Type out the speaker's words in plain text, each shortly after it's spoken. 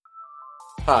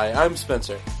Hi, I'm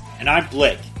Spencer. And I'm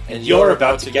Blake. And you're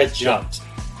about to get jumped.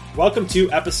 Welcome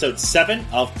to episode 7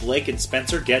 of Blake and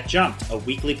Spencer Get Jumped, a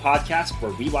weekly podcast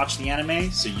where we watch the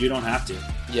anime so you don't have to.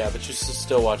 Yeah, but you should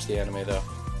still watch the anime, though.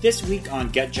 This week on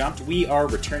Get Jumped, we are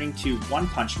returning to One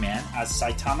Punch Man as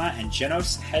Saitama and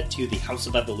Genos head to the House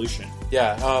of Evolution.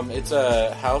 Yeah, it's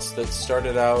a house that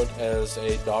started out as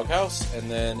a doghouse, and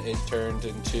then it turned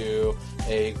into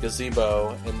a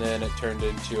gazebo, and then it turned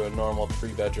into a normal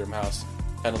 3-bedroom house.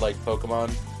 Kind of like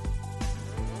Pokemon.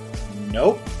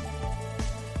 Nope.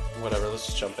 Whatever, let's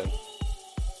just jump in.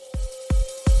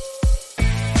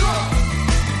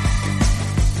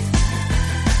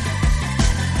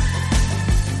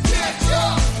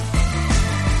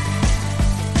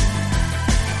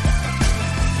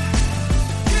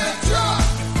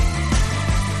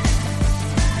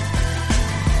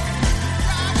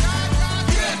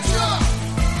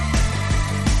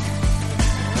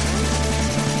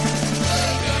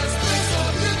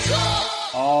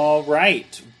 All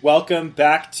right. Welcome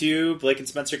back to Blake and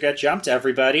Spencer Get Jumped,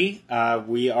 everybody.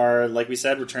 We are, like we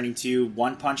said, returning to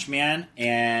One Punch Man,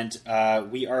 and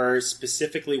we are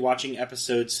specifically watching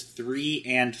episodes 3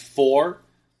 and 4.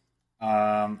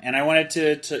 And I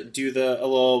wanted to do a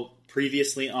little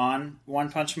previously on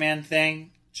One Punch Man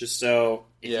thing, just so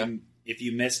if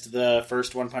you missed the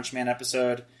first One Punch Man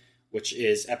episode, which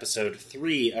is episode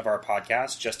 3 of our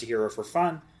podcast, Just a Hero for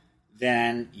Fun,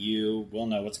 then you will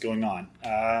know what's going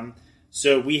on.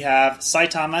 So we have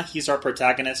Saitama. He's our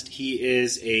protagonist. He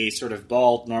is a sort of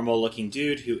bald, normal-looking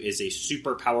dude who is a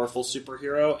super powerful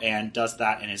superhero and does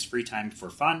that in his free time for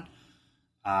fun.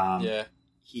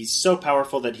 He's so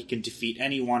powerful that he can defeat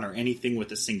anyone or anything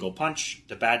with a single punch.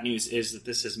 The bad news is that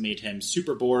this has made him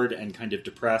super bored and kind of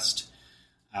depressed.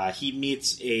 He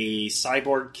meets a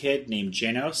cyborg kid named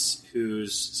Genos,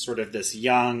 who's sort of this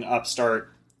young,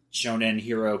 upstart, shonen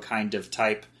hero kind of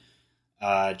type.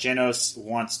 Genos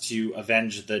wants to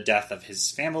avenge the death of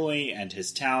his family and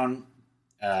his town,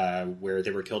 where they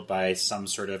were killed by some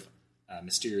sort of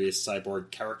mysterious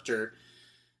cyborg character.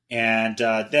 And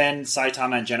then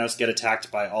Saitama and Genos get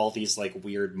attacked by all these like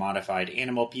weird modified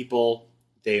animal people.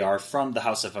 They are from the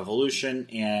House of Evolution,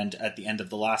 and at the end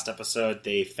of the last episode,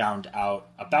 they found out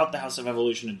about the House of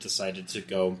Evolution and decided to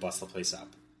go and bust the place up.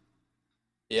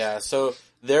 Yeah, so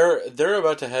they're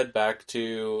about to head back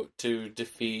to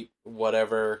defeat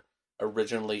whatever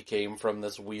originally came from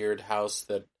this weird house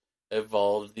that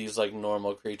evolved these like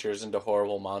normal creatures into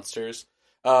horrible monsters.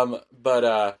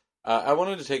 But I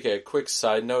wanted to take a quick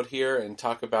side note here and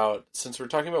talk about, since we're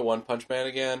talking about One Punch Man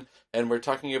again, and we're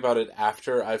talking about it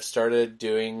after I've started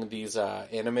doing these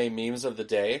anime memes of the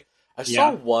day. I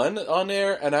saw one on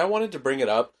there, and I wanted to bring it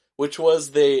up, which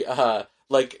was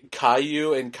like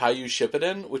Caillou and Caillou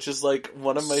Shippuden, which is like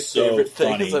one of my favorite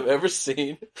things I've ever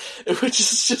seen. Which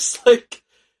is just like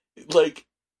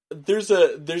there's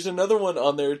another one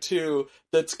on there too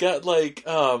that's got like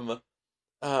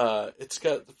it's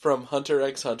got from Hunter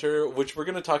x Hunter, which we're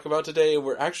going to talk about today, and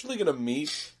we're actually going to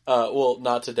meet well,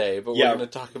 not today, but we're going to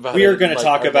talk about we it. We are going to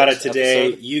talk about it today.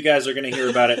 Episode. You guys are going to hear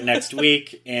about it next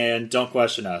week, and don't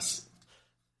question us.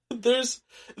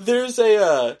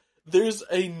 There's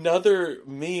another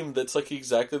meme that's like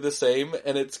exactly the same,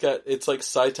 and it's like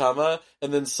Saitama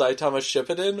and then Saitama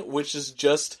Shippuden, which is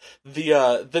just the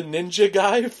ninja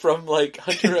guy from like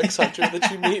Hunter x Hunter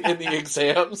that you meet in the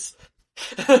exams.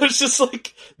 And I was just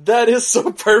like, that is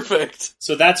so perfect.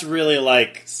 So that's really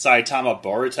like Saitama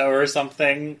Boruto or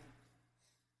something?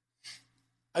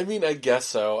 I mean, I guess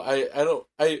so.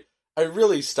 I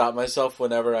really stop myself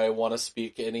whenever I want to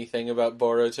speak anything about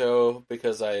Boruto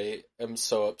because I am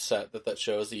so upset that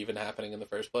show is even happening in the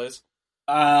first place.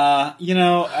 I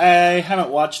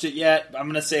haven't watched it yet. I'm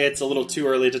going to say it's a little too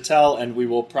early to tell, and we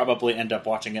will probably end up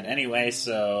watching it anyway,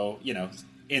 so,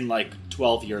 in like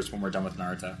 12 years when we're done with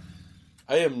Naruto.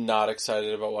 I am not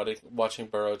excited about watching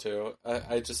Boruto.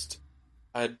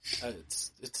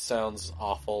 It sounds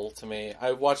awful to me.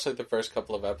 I watched like the first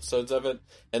couple of episodes of it,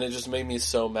 and it just made me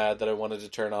so mad that I wanted to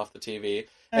turn off the TV.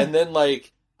 And then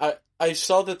like I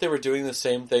saw that they were doing the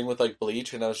same thing with like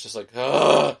Bleach, and I was just like,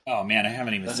 ugh. Oh man, I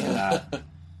haven't even seen that.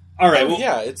 All right,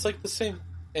 yeah, it's like the same.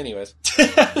 Anyways,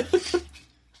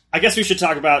 I guess we should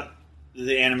talk about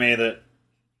the anime that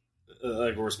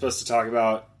like we're supposed to talk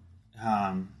about.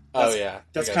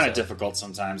 That's kind of difficult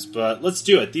sometimes, but let's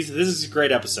do it. This is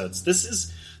great episodes. This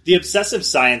is The Obsessive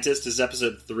Scientist is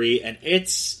episode 3, and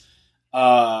it's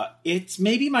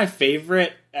maybe my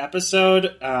favorite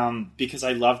episode because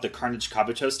I love the Carnage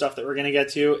Kabuto stuff that we're going to get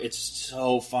to. It's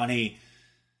so funny.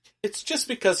 It's just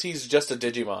because he's just a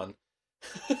Digimon.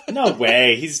 No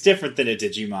way. He's different than a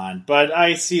Digimon, but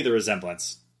I see the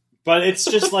resemblance. But it's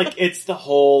just like, it's the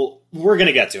whole... We're going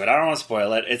to get to it. I don't want to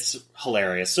spoil it. It's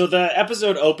hilarious. So the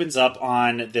episode opens up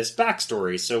on this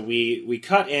backstory. So we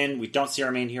cut in. We don't see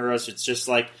our main heroes. It's just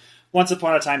like, once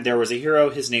upon a time, there was a hero.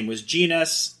 His name was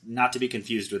Genus, not to be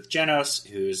confused with Genos,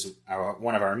 who's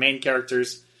one of our main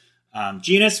characters.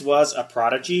 Genus was a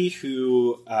prodigy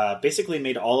who basically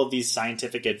made all of these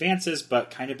scientific advances,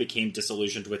 but kind of became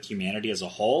disillusioned with humanity as a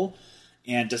whole,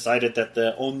 and decided that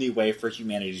the only way for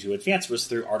humanity to advance was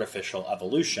through artificial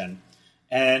evolution.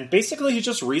 And basically he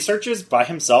just researches by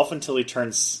himself until he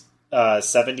turns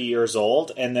 70 years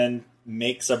old, and then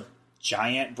makes a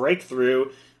giant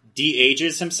breakthrough,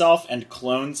 de-ages himself, and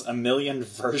clones 1 million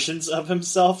versions of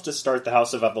himself to start the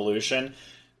House of Evolution,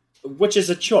 which is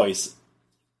a choice.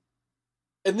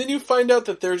 And then you find out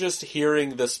that they're just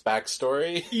hearing this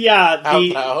backstory. Yeah, out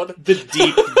loud. The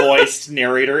deep-voiced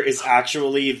narrator is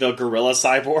actually the gorilla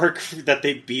cyborg that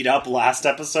they beat up last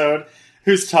episode,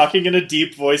 who's talking in a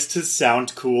deep voice to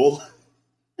sound cool.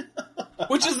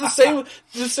 Which is the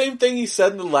same thing he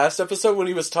said in the last episode when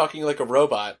he was talking like a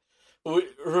robot.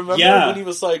 Remember when he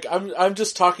was like, "I'm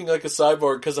just talking like a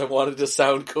cyborg because I wanted to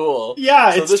sound cool." Yeah,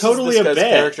 so it's totally a bit.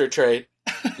 Character trait.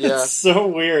 Yeah, it's so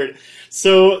weird.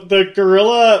 So the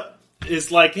gorilla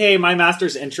is like, "Hey, my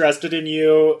master's interested in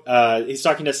you." He's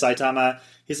talking to Saitama.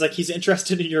 He's like, he's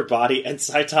interested in your body, and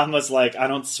Saitama's like, "I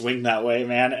don't swing that way,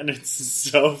 man," and it's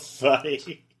so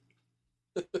funny.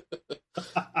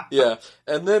 Yeah,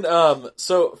 and then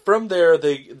so from there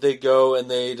they go and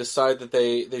they decide that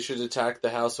they should attack the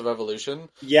House of Evolution.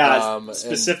 Yeah,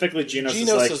 specifically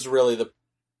Genos is really the...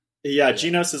 Yeah,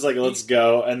 Genos is like, let's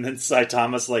go, and then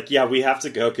Saitama's like, yeah, we have to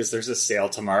go because there's a sale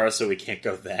tomorrow, so we can't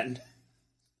go then.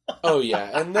 Oh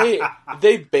yeah, and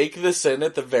they bake this in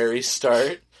at the very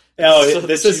start. Oh, so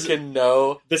this is you can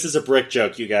know this is a brick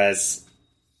joke, you guys.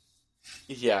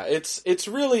 Yeah, it's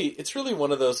really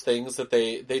one of those things that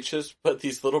they just put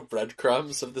these little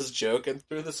breadcrumbs of this joke in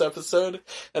through this episode,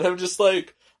 and I'm just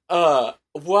like,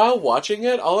 while watching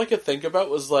it, all I could think about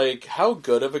was like how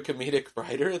good of a comedic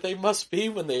writer they must be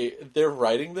when they're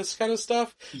writing this kind of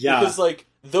stuff. Yeah, because like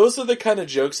those are the kind of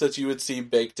jokes that you would see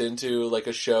baked into like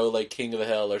a show like King of the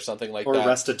Hill or something like that, or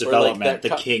Arrested Development, like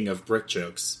the king of brick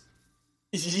jokes.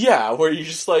 Yeah, where you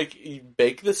just like you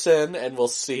bake this in and we'll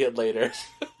see it later.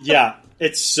 Yeah,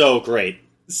 it's so great.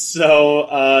 So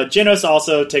Genos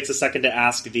also takes a second to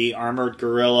ask the armored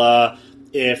gorilla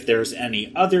if there's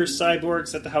any other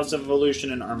cyborgs at the House of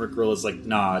Evolution, and armored gorilla's like,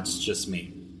 nah, it's just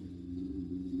me.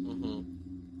 Mm-hmm.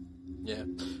 Yeah.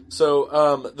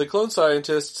 So the clone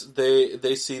scientists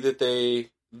they see that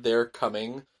they're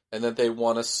coming and that they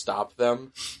want to stop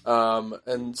them.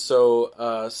 And so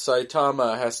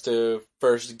Saitama has to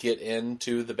first get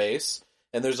into the base,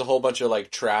 and there's a whole bunch of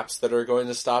like traps that are going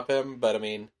to stop him, but I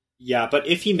mean... Yeah, but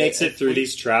if he makes it through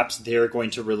these traps, they're going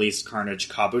to release Carnage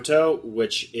Kabuto,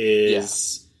 which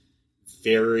is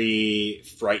very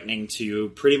frightening to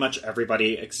pretty much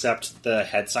everybody except the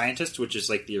head scientist, which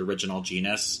is like the original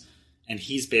Genus. And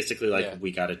he's basically like,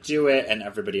 we gotta do it, and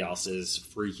everybody else is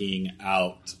freaking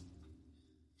out.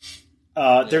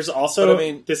 There's also,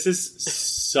 this is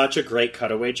such a great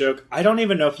cutaway joke. I don't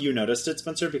even know if you noticed it,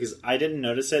 Spencer, because I didn't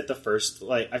notice it the first,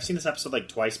 I've seen this episode like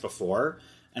twice before,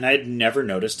 and I had never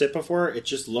noticed it before. It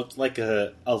just looked like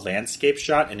a landscape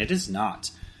shot, and it is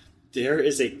not. There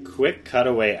is a quick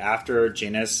cutaway after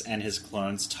Genus and his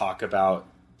clones talk about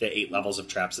the 8 levels of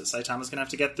traps that Saitama's gonna have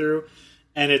to get through,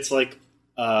 and it's like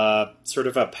sort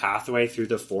of a pathway through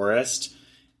the forest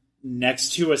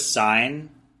next to a sign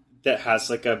that has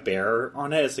like a bear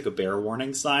on it. It's like a bear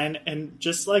warning sign, and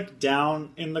just like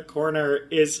down in the corner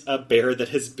is a bear that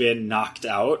has been knocked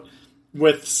out,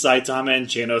 with Saitama and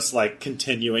Genos like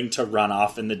continuing to run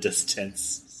off in the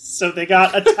distance. So they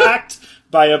got attacked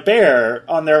by a bear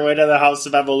on their way to the House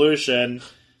of Evolution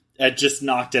and just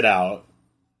knocked it out.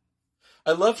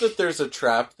 I love that there's a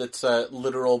trap that's a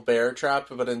literal bear trap,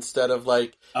 but instead of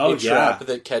like a trap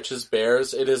that catches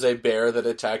bears, it is a bear that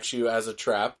attacks you as a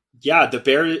trap. Yeah, the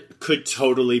bear could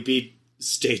totally be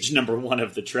stage number 1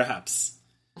 of the traps.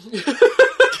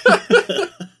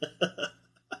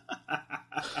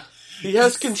 He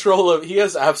has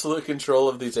absolute control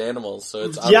of these animals, so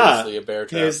it's obviously a bear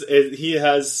trap. He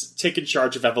has taken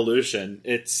charge of evolution.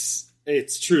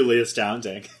 It's truly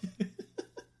astounding.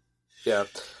 Yeah.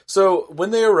 So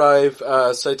when they arrive,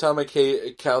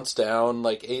 Saitama counts down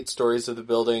like 8 stories of the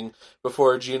building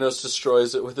before Genos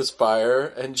destroys it with his fire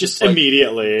and just like,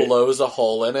 immediately blows a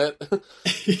hole in it.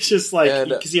 He's just like,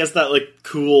 because he has that like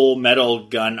cool metal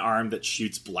gun arm that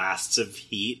shoots blasts of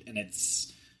heat, and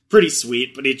it's pretty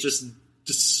sweet, but he just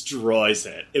destroys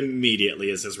it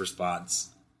immediately as his response.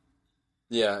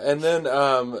 Yeah, and then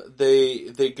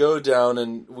they go down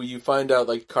and you find out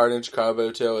like Carnage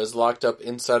Kabuto is locked up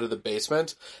inside of the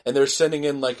basement, and they're sending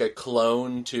in like a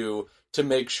clone to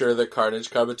make sure that Carnage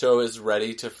Kabuto is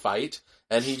ready to fight,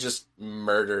 and he just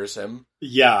murders him.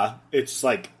 Yeah, it's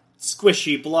like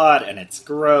squishy blood and it's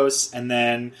gross, and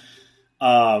then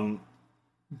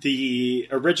the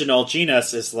original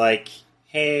Genos is like,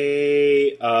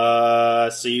 hey,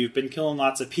 so you've been killing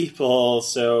lots of people,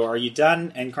 so are you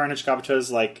done? And Carnage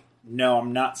Kabuto's like, no,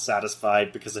 I'm not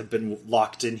satisfied because I've been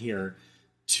locked in here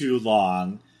too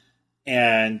long.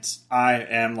 And I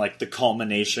am like the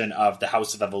culmination of the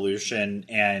House of Evolution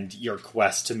and your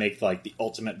quest to make like the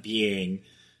ultimate being.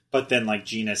 But then like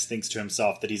Genos thinks to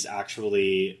himself that he's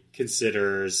actually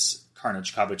considers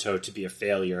Carnage Kabuto to be a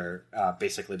failure,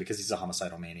 basically because he's a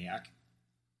homicidal maniac.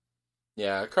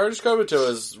 Yeah, Carnage Kabuto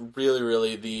is really,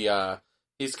 really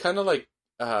he's kind of like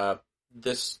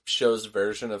this show's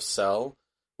version of Cell,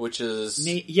 which is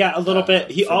a little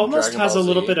bit. He almost Dragon has Ball a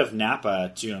little Z. bit of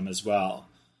Nappa to him as well.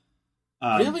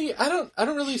 Really, I don't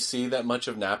really see that much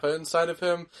of Nappa inside of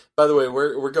him. By the way,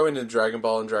 we're going to Dragon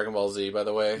Ball and Dragon Ball Z. By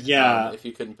the way, yeah, if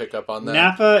you couldn't pick up on that,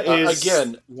 Nappa is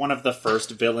again one of the first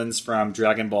villains from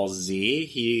Dragon Ball Z.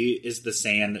 He is the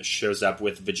Saiyan that shows up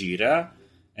with Vegeta,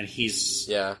 and he's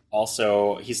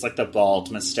he's like the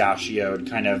bald, mustachioed,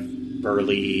 kind of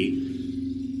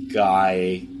burly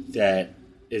guy that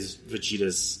is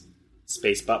Vegeta's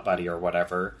space butt buddy or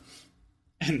whatever.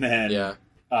 And then,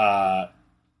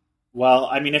 well,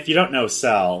 I mean, if you don't know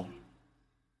Cell,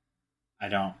 I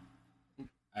don't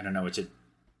know what to.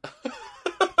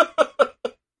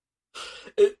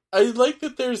 I like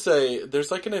that there's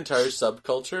like an entire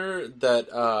subculture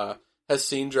that has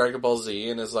seen Dragon Ball Z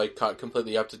and is like caught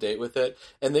completely up to date with it,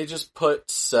 and they just put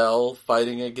Cell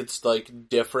fighting against like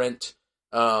different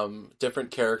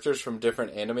characters from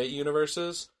different anime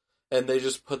universes, and they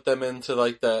just put them into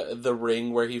like the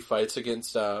ring where he fights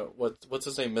against what's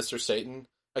his name, Mr. Satan.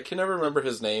 I can never remember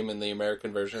his name in the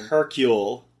American version.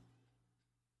 Hercule.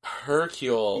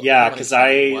 Yeah, because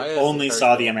I only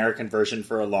saw the American version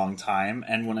for a long time,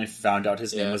 and when I found out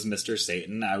his name was Mr.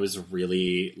 Satan, I was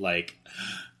really like,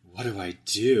 what do I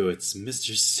do? It's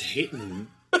Mr. Satan.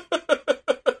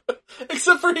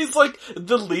 Except for he's like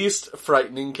the least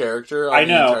frightening character on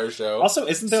the entire show. Also,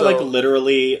 isn't there like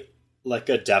literally like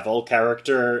a devil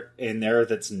character in there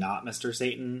that's not Mr.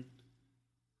 Satan?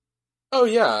 Oh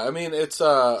yeah, I mean it's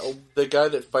the guy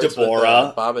that fights Deborah.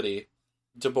 with Babidi.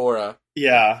 Deborah.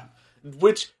 Yeah.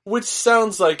 Which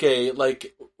sounds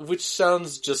which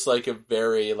sounds just like a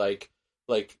very like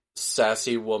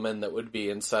sassy woman that would be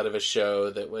inside of a show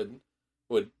that would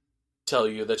tell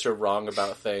you that you're wrong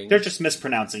about things. They're just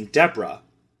mispronouncing Deborah.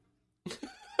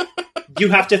 You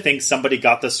have to think somebody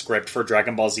got the script for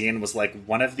Dragon Ball Z and was like,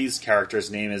 one of these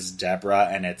characters' name is Deborah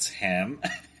and it's him.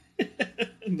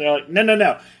 And they're like,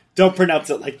 no. Don't pronounce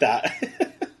it like that.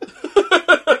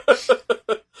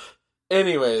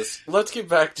 Anyways, let's get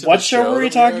back to what the show were we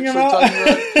talking about?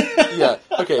 Yeah.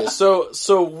 Okay.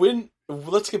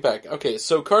 Let's get back. Okay.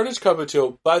 So Carnage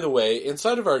Kabuto. By the way,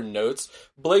 inside of our notes,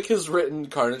 Blake has written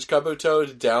Carnage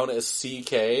Kabuto down as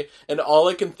CK, and all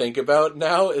I can think about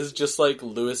now is just like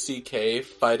Louis CK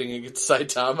fighting against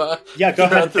Saitama. Yeah, go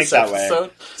ahead and think that episode.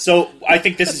 way. So I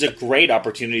think this is a great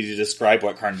opportunity to describe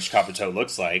what Carnage Kabuto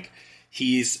looks like.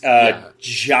 He's a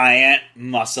giant,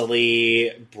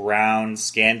 muscly,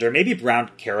 brown-skinned, or maybe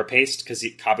brown carapaced, because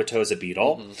Kabuto is a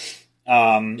beetle.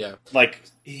 Mm-hmm. Like,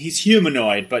 he's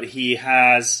humanoid, but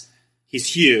he's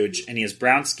huge, and he has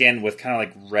brown skin with kind of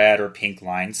like red or pink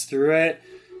lines through it.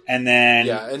 And then...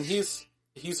 Yeah, and he's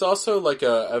also like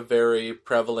a very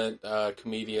prevalent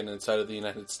comedian inside of the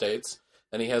United States.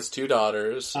 And he has 2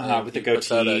 daughters. With a goatee.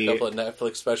 Puts out a couple of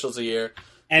Netflix specials a year.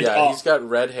 And he's got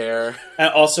red hair.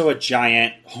 And also a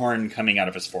giant horn coming out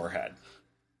of his forehead.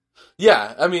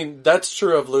 Yeah, I mean, that's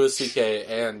true of Louis C.K.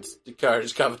 and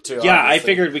Carnage Kabuto. Yeah, obviously. I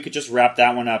figured we could just wrap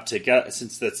that one up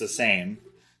since that's the same.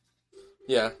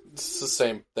 Yeah, it's the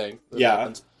same thing.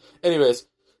 Happens. Anyways,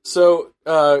 so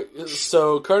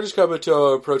Carnage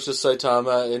Kabuto approaches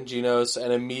Saitama and Genos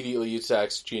and immediately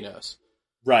attacks Genos.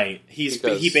 Right.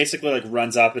 He basically like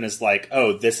runs up and is like,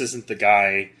 oh, this isn't the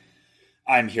guy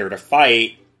I'm here to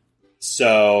fight,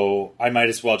 so I might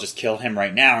as well just kill him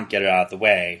right now and get it out of the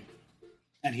way.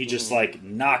 And he just like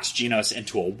knocks Genos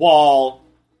into a wall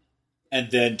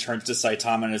and then turns to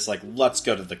Saitama and is like, let's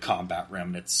go to the combat room.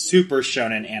 And it's super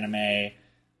shonen anime,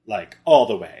 like all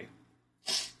the way.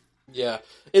 Yeah,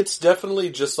 it's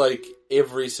definitely just like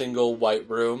every single white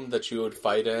room that you would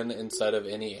fight in inside of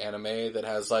any anime that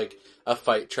has like a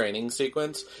fight training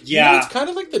sequence. Yeah, it's kind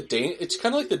of like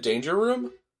the danger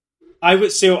room. I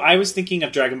was thinking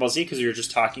of Dragon Ball Z because you were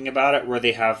just talking about it, where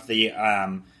they have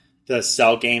the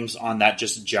cell games on that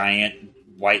just giant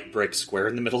white brick square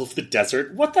in the middle of the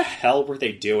desert. What the hell were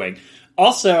they doing?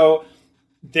 Also,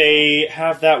 they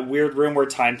have that weird room where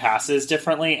time passes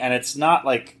differently, and it's not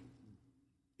like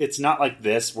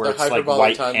this where it's like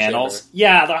white panels. Chamber.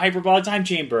 Yeah, the hyperbolic time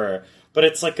chamber, but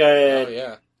it's like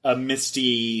a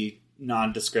misty,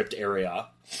 nondescript area.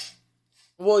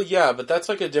 Well, yeah, but that's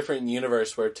like a different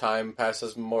universe where time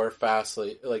passes more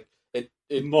fastly. Like it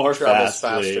more travels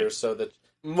fastly. faster, so that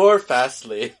more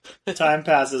fastly. Time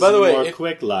passes By the way, more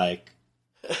quick. Like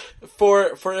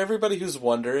for everybody who's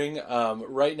wondering,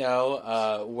 right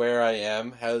now, where I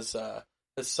am has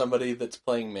somebody that's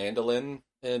playing mandolin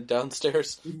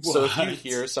downstairs. What? So if you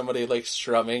hear somebody like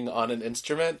strumming on an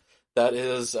instrument, that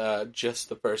is just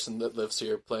the person that lives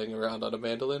here playing around on a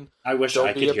mandolin. I wish Don't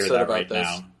I be could hear upset that about right this.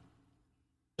 now.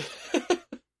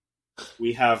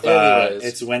 We have Anyways.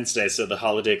 it's Wednesday, so the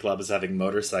Holiday Club is having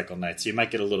motorcycle night, so you might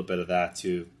get a little bit of that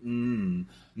too.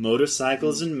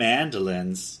 Motorcycles and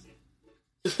mandolins.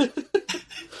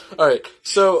 All right,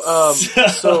 so Carnage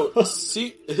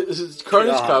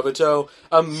Kabuto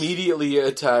immediately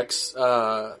attacks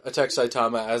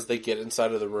Saitama as they get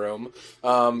inside of the room,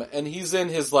 and he's in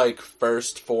his like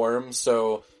first form,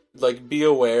 so like be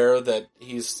aware that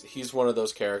he's one of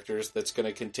those characters that's going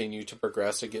to continue to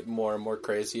progress and get more and more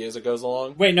crazy as it goes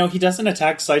along. Wait, no, he doesn't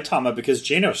attack Saitama because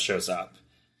Genos shows up,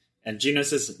 and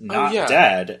Genos is not yeah.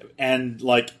 dead, and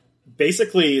like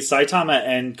basically Saitama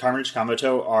and Carnage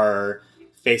Kabuto are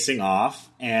facing off,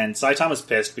 and Saitama's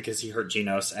pissed because he hurt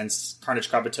Genos, and Carnage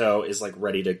Kabuto is like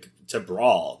ready to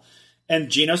brawl. And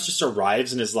Genos just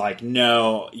arrives and is like,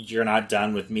 no, you're not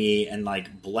done with me, and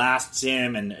like blasts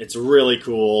him, and it's really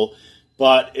cool,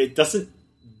 but it doesn't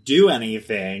do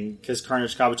anything because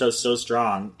Carnage Kabuto is so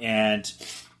strong, and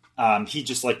he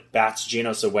just like bats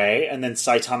Genos away, and then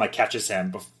Saitama catches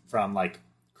him from like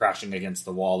crashing against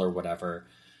the wall or whatever.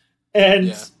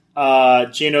 And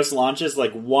Genos launches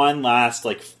like one last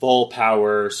like full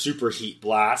power superheat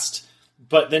blast,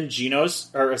 but then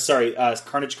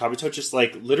Carnage Kabuto just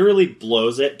like literally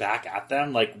blows it back at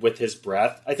them like with his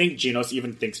breath. I think Genos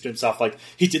even thinks to himself like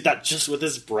he did that just with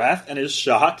his breath and is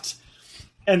shocked.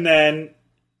 And then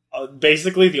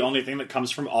basically the only thing that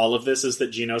comes from all of this is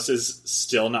that Genos is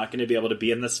still not going to be able to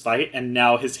be in this fight, and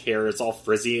now his hair is all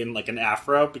frizzy and like an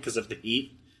afro because of the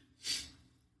heat.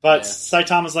 But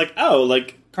Saitama's like, oh,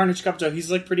 like Carnage Kabuto,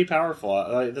 he's like pretty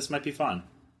powerful. This might be fun.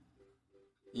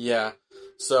 Yeah.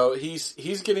 So he's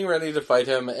getting ready to fight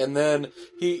him, and then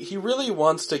he really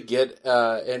wants to get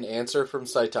an answer from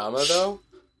Saitama though,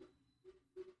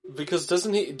 because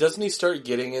doesn't he start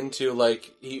getting into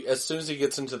like as soon as he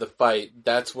gets into the fight,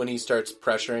 that's when he starts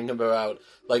pressuring him about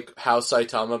like how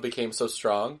Saitama became so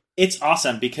strong. It's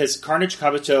awesome because Carnage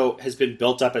Kabuto has been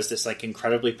built up as this like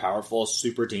incredibly powerful,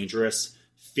 super dangerous,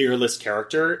 fearless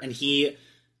character, and he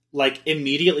like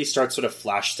immediately starts sort of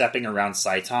flash stepping around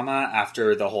Saitama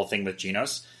after the whole thing with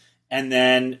Genos, and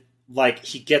then like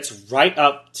he gets right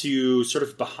up to sort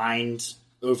of behind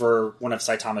over one of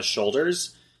Saitama's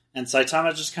shoulders, and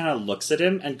Saitama just kind of looks at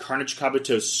him, and Carnage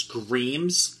Kabuto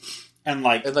screams and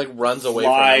runs away,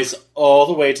 flies all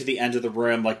the way to the end of the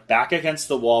room, like back against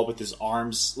the wall with his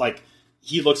arms like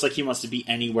he looks like he wants to be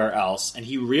anywhere else, and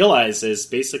he realizes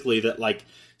basically that like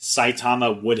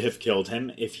Saitama would have killed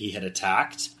him if he had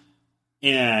attacked,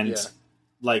 and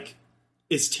like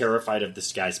is terrified of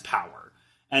this guy's power.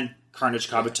 And Carnage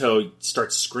Kabuto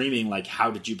starts screaming like,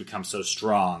 how did you become so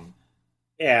strong?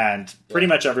 And pretty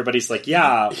much everybody's like,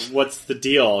 yeah, what's the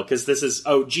deal? Because this is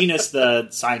Genos the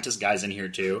scientist guy's in here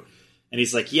too, and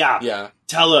he's like, yeah,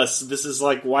 tell us, this is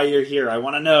like why you're here, I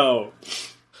want to know.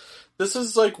 This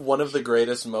is like one of the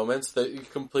greatest moments that you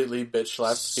completely bitch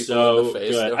slaps people in the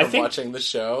face of watching the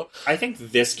show. I think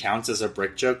this counts as a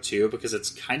brick joke too, because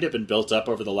it's kind of been built up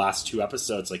over the last 2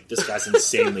 episodes. Like, this guy's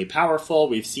insanely powerful.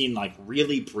 We've seen like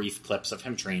really brief clips of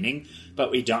him training, but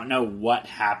we don't know what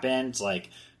happened. Like,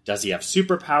 does he have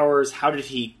superpowers? How did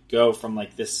he go from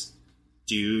like this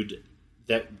dude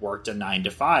that worked a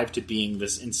 9-to-5 to being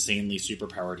this insanely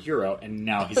superpowered hero? And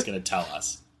now he's going to tell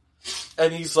us.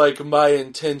 And he's like, my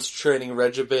intense training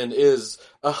regimen is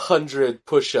 100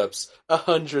 push-ups,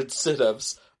 100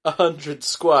 sit-ups, 100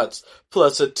 squats,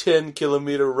 plus a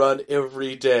 10-kilometer run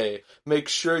every day. Make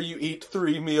sure you eat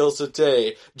 3 meals a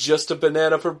day. Just a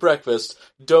banana for breakfast.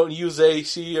 Don't use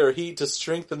AC or heat to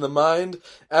strengthen the mind.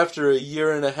 After a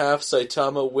year and a half,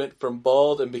 Saitama went from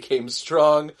bald and became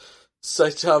strong.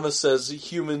 Saitama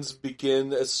says humans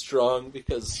begin as strong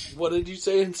because, what did you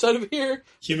say inside of here?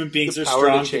 Human beings are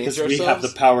strong because we have the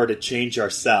power to change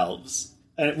ourselves.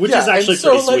 which is actually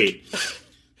pretty sweet.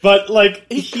 But, like,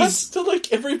 he cuts to,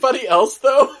 like, everybody else,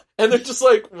 though, and they're just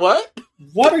like, what?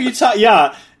 What are you talking...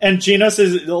 Yeah, and Genos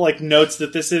is, like, notes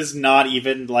that this is not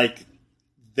even, like,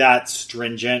 that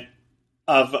stringent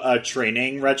of a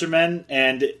training regimen,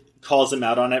 and calls him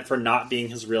out on it for not being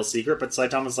his real secret, but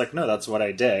Saitama's like, no, that's what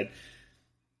I did.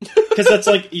 Because that's,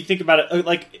 like, you think about it,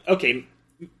 like, okay,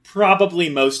 probably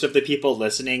most of the people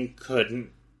listening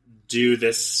couldn't do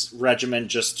this regimen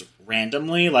just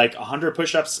randomly. Like, 100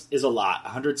 push-ups is a lot,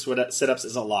 100 sit-ups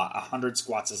is a lot, 100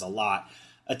 squats is a lot.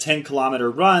 A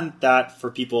 10-kilometer run, that, for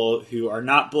people who are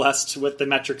not blessed with the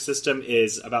metric system,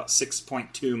 is about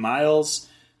 6.2 miles.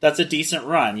 That's a decent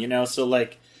run, you know? So,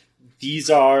 like, these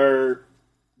are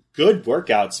good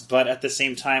workouts, but at the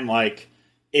same time, like,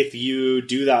 if you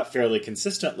do that fairly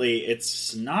consistently,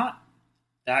 it's not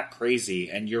that crazy,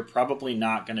 and you're probably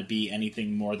not going to be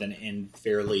anything more than in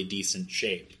fairly decent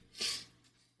shape.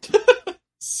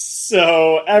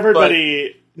 So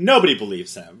nobody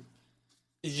believes him.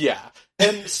 Yeah.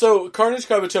 And so Carnage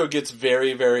Kabuto gets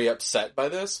very, very upset by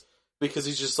this, because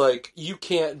he's just like, you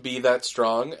can't be that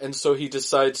strong, and so he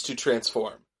decides to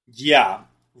transform. Yeah,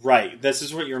 right. This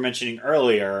is what you were mentioning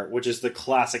earlier, which is the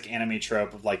classic anime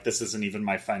trope of, like, this isn't even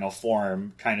my final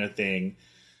form kind of thing.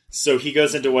 So he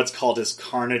goes into what's called his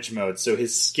Carnage mode. So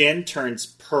his skin turns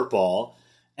purple,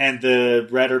 and the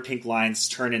red or pink lines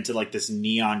turn into, like, this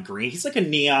neon green. He's like a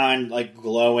neon, like,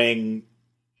 glowing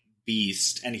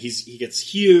beast, and he gets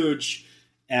huge,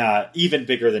 even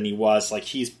bigger than he was. Like,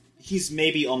 he's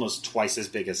maybe almost twice as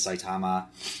big as Saitama.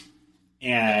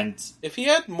 And if he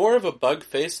had more of a bug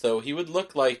face, though, he would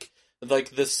look like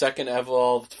the second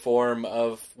evolved form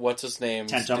of what's his name,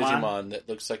 Digimon, that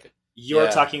looks like.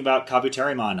 You're talking about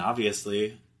Kabuterimon,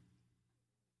 obviously.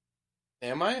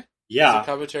 Am I? Yeah. Is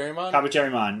it Kabuterimon?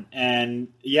 Kabuterimon. And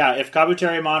yeah, if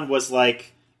Kabuterimon was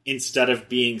like, instead of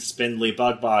being spindly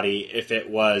bug body, if it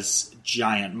was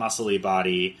giant muscly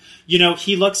body, you know,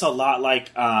 he looks a lot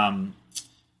like Buzzwole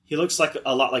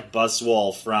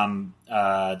from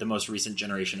the most recent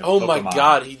generation of Pokemon. Oh my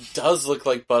god, he does look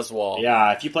like Buzzwole.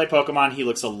 Yeah, if you play Pokemon, he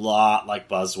looks a lot like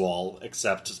Buzzwole,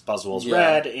 except Buzzwole's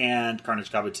red, and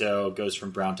Carnage Kabuto goes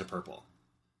from brown to purple.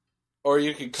 Or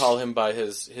you could call him by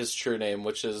his true name,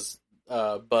 which is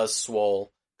Buzz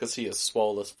Swole, because he is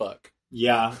swole as fuck.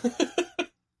 Yeah.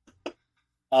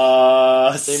 They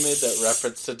made that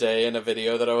reference today in a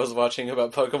video that I was watching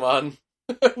about Pokemon.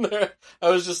 I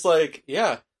was just like,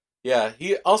 yeah,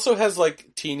 he also has,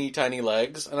 like, teeny tiny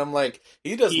legs, and I'm like,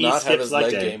 he does not have his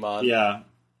leg game on. Yeah,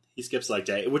 he skips leg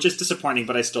day, which is disappointing,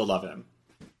 but I still love him.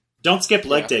 Don't skip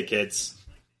leg day, kids.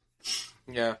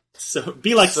 Yeah. So,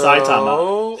 be like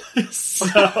Saitama.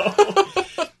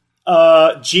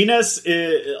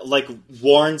 Genos, like,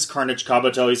 warns Carnage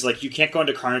Kabuto. He's like, you can't go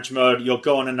into Carnage mode, you'll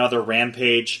go on another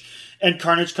rampage. And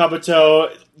Carnage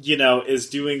Kabuto, you know, is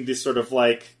doing this sort of,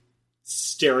 like,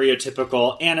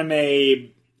 stereotypical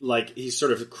anime, like, he's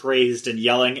sort of crazed and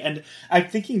yelling. And I'm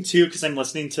thinking, too, because I'm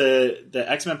listening to the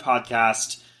X-Men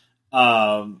podcast,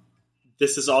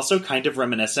 this is also kind of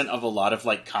reminiscent of a lot of,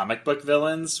 like, comic book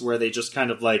villains, where they just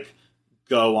kind of, like,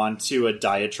 go onto a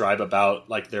diatribe about,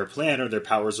 like, their plan or their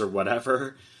powers or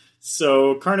whatever.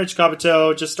 So Carnage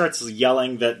Kabuto just starts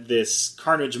yelling that this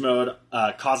Carnage mode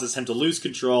causes him to lose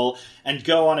control and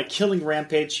go on a killing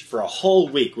rampage for a whole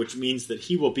week, which means that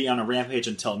he will be on a rampage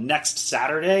until next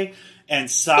Saturday. And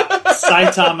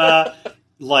Saitama,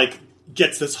 like,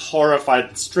 gets this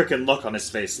horrified, stricken look on his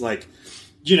face, like,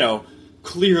 you know,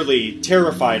 clearly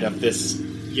terrified of this,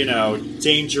 you know,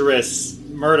 dangerous,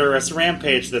 murderous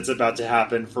rampage that's about to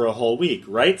happen for a whole week.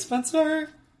 Right, Spencer?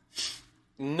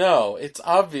 No, it's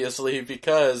obviously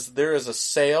because there is a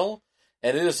sale,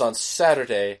 and it is on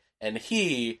Saturday, and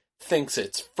he thinks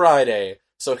it's Friday.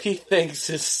 So he thinks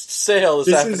his sale is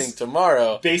happening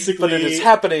tomorrow, basically, but it is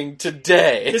happening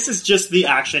today. This is just the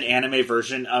action anime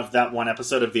version of that one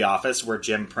episode of The Office where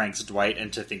Jim pranks Dwight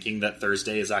into thinking that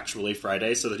Thursday is actually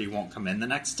Friday so that he won't come in the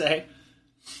next day.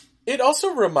 It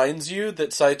also reminds you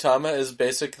that Saitama is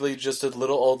basically just a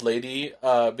little old lady,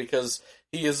 because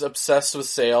he is obsessed with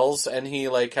sales, and he,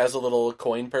 like, has a little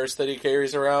coin purse that he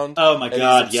carries around. Oh my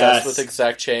god, he's obsessed with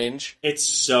exact change. It's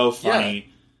so funny. Yeah.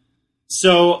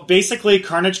 So, basically,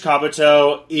 Carnage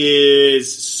Kabuto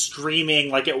is screaming,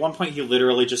 like, at one point he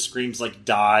literally just screams, like,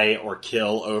 die or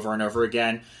kill over and over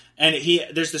again. And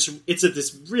it's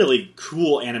this really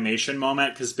cool animation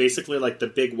moment, because basically, like, the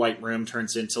big white room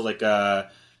turns into, like,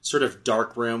 a sort of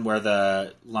dark room where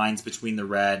the lines between the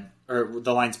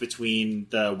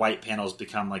white panels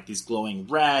become, like, these glowing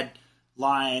red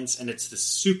lines, and it's this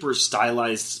super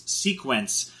stylized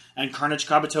sequence. and Carnage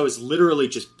Kabuto is literally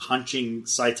just punching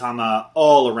Saitama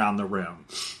all around the room.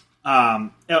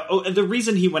 The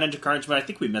reason he went into Carnage mode, I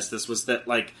think we missed this, was that,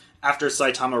 like, after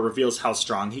Saitama reveals how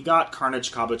strong he got,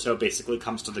 Carnage Kabuto basically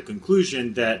comes to the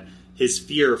conclusion that his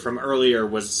fear from earlier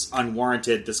was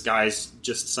unwarranted. This guy's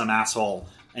just some asshole,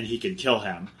 and he can kill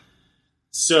him.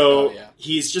 So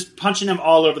he's just punching him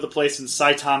all over the place, and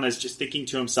Saitama is just thinking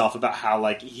to himself about how,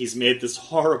 like, he's made this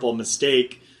horrible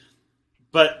mistake.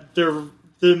 But the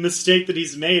mistake that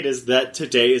he's made is that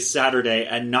today is Saturday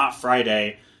and not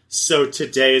Friday. So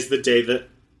today is the day that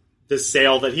the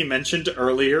sale that he mentioned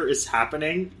earlier is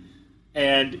happening.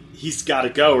 And he's got to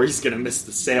go or he's going to miss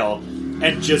the sale.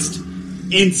 And just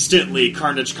instantly,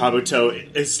 Carnage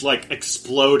Kabuto is, like,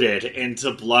 exploded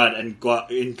into blood and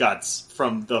guts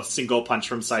from the single punch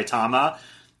from Saitama.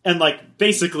 And, like,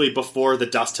 basically before the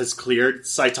dust has cleared,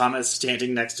 Saitama is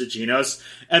standing next to Genos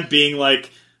and being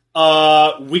like,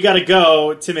 we gotta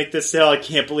go to make this sale. I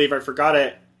can't believe I forgot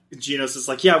it. Genos is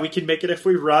like, yeah, we can make it if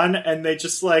we run. And they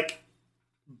just, like,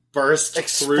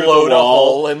 explode a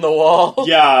hole in the wall.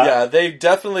 Yeah. Yeah, they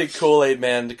definitely Kool-Aid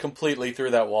Man completely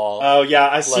through that wall. Oh, yeah,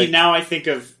 I see. Now I think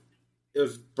of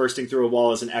bursting through a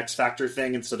wall as an X Factor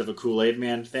thing instead of a Kool-Aid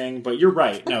Man thing, but you're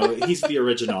right. No, he's the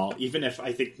original, even if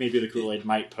I think maybe the Kool-Aid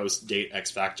might post-date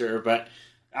X Factor, but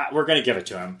we're going to give it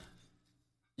to him.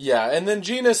 Yeah, and then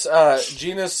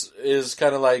Genos is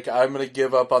kind of like, I'm going to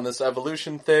give up on this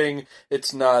evolution thing.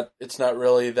 It's not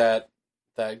really that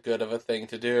good of a thing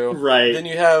to do. Right. Then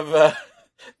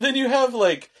you have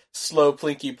like slow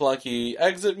plinky plunky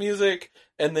exit music,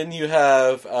 and then you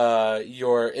have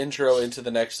your intro into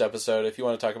the next episode. If you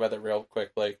want to talk about that real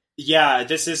quick, Blake. Yeah,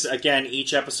 this is, again,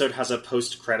 each episode has a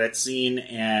post-credit scene,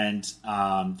 and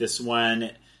this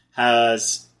one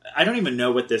has, I don't even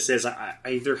know what this is. I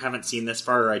either haven't seen this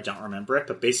far or I don't remember it,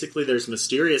 but basically there's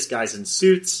mysterious guys in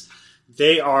suits.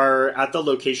 They are at the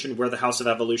location where the House of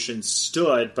Evolution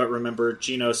stood, but remember,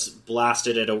 Genos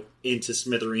blasted it into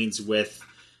smithereens with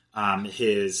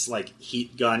his, like,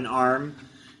 heat gun arm.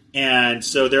 And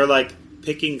so they're, like,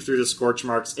 picking through the scorch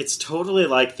marks. It's totally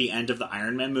like the end of the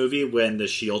Iron Man movie when the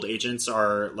S.H.I.E.L.D. agents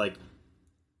are, like,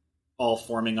 all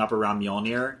forming up around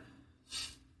Mjolnir.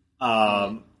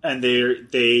 And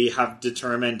they have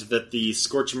determined that the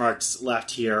scorch marks left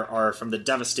here are from the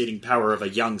devastating power of a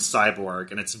young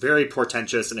cyborg. And it's very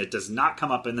portentous, and it does not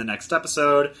come up in the next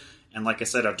episode. And like I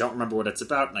said, I don't remember what it's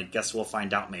about, and I guess we'll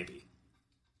find out maybe.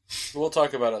 We'll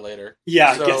talk about it later. Yeah,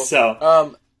 I guess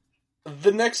so.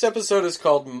 The next episode is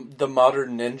called The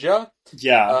Modern Ninja.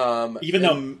 Yeah. Even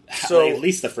though at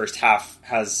least the first half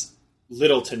has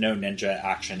little to no ninja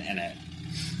action in it.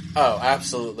 Oh,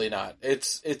 absolutely not. It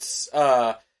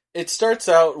starts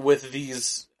out with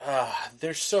these,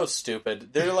 they're so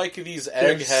stupid. They're like these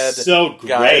egghead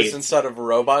guys inside of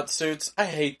robot suits. I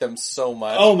hate them so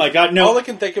much. Oh my god, no. All I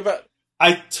can think about...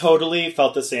 I totally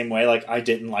felt the same way. Like, I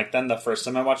didn't like them the first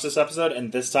time I watched this episode,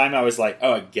 and this time I was like,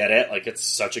 oh, I get it. Like, it's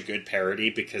such a good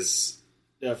parody because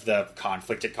of the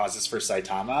conflict it causes for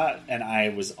Saitama, and I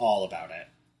was all about it.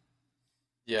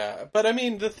 Yeah, but I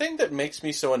mean, the thing that makes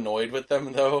me so annoyed with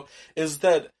them, though, is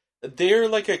that they're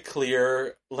like a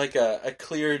clear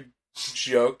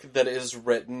joke that is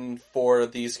written for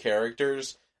these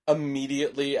characters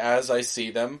immediately as I see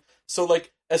them. So,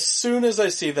 like, as soon as I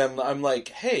see them, I'm like,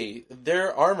 hey,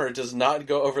 their armor does not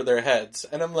go over their heads.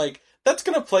 And I'm like, that's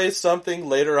going to play something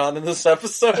later on in this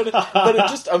episode. But it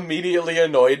just immediately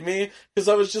annoyed me, because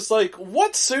I was just like,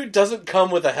 what suit doesn't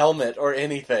come with a helmet or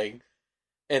anything?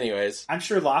 Anyways. I'm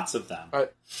sure lots of them.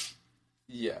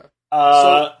 Yeah.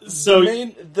 So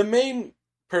the main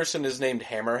person is named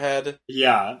Hammerhead.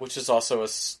 Yeah. Which is also a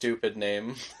stupid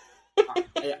name.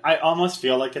 I almost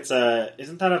feel like isn't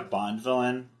that a Bond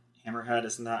villain? Hammerhead,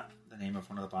 isn't that the name of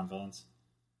one of the Bond villains?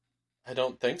 I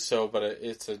don't think so, but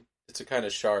it's a kind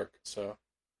of shark, so.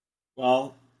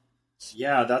 Well,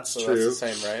 yeah, that's true. That's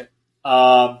the same, right?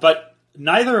 But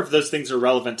neither of those things are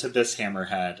relevant to this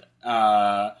Hammerhead.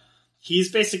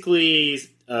 He's basically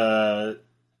a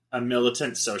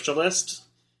militant socialist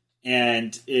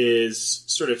and is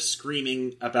sort of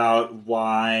screaming about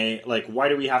why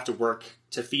do we have to work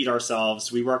to feed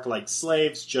ourselves? We work like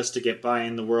slaves just to get by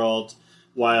in the world,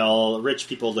 while rich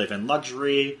people live in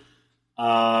luxury.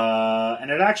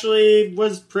 And it actually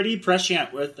was pretty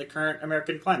prescient with the current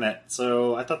American climate.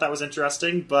 So I thought that was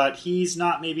interesting, but he's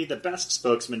not maybe the best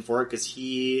spokesman for it, because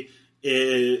he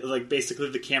is, like, basically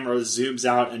the camera zooms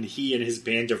out and he and his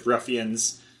band of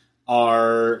ruffians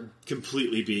are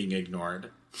completely being ignored.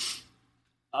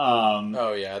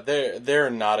 Oh yeah, they're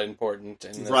not important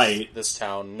in Right. this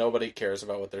town. Nobody cares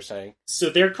about what they're saying. So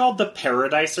they're called the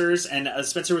Paradisers, and as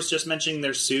Spencer was just mentioning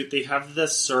their suit, they have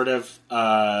this sort of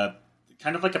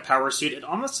kind of like a power suit. It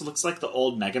almost looks like the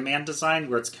old Mega Man design,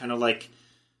 where it's kind of like,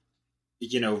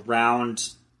 round,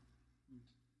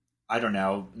 I don't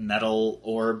know, metal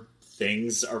orb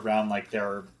things around like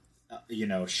their,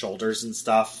 shoulders and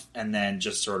stuff, and then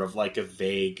just sort of like a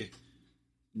vague,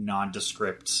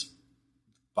 nondescript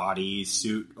body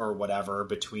suit or whatever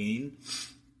between.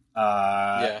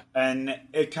 And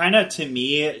it kind of, to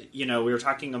me, we were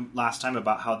talking last time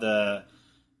about how the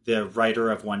writer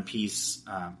of One Piece,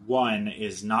 One,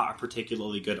 is not a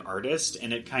particularly good artist,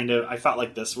 and I felt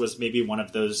like this was maybe one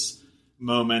of those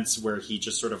moments where he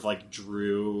just sort of like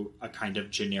drew a kind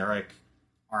of generic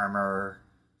armor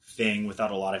thing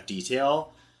without a lot of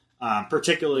detail,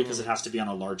 particularly because it has to be on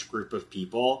a large group of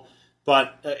people.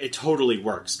 But it totally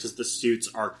works because the suits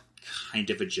are kind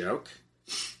of a joke.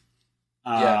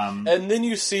 And then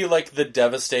you see like the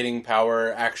devastating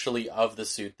power actually of the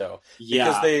suit, though,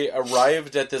 because they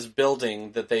arrived at this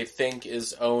building that they think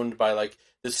is owned by like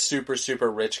this super super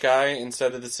rich guy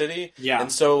inside of the city. Yeah,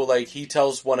 and so like he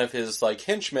tells one of his like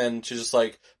henchmen to just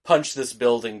like punch this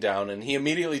building down, and he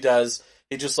immediately does.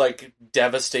 He just like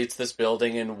devastates this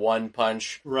building in one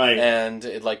punch, right? And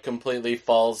it like completely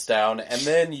falls down. And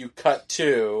then you cut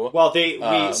to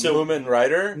Moomin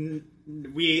Rider.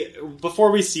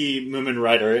 Before we see Moomin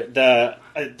Rider,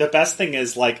 the best thing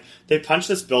is like they punch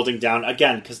this building down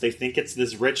again because they think it's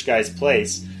this rich guy's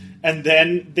place, and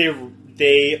then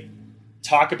they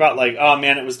talk about like, oh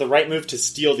man, it was the right move to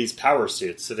steal these power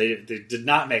suits. So they did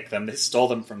not make them; they stole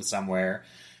them from somewhere.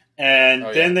 And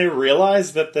then they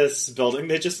realize that this building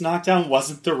they just knocked down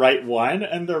wasn't the right one,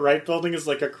 and the right building is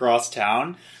like across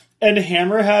town. And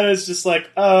Hammerhead is just like,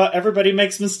 everybody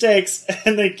makes mistakes,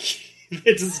 and they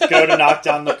just go to knock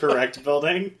down the correct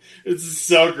building. It's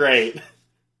so great.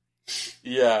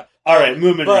 Yeah. All right,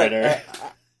 Moomin Rider.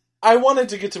 I wanted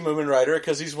to get to Moomin Rider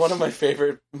because he's one of my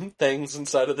favorite things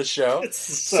inside of the show. It's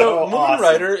so Moomin awesome.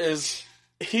 Rider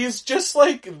he's just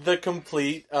like the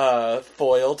complete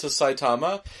foil to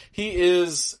Saitama. He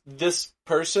is this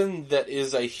person that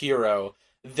is a hero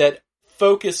that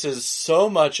focuses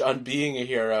so much on being a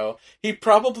hero. He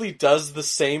probably does the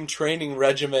same training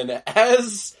regimen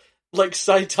as like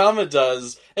Saitama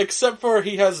does, except for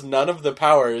he has none of the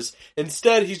powers.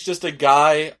 Instead, he's just a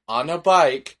guy on a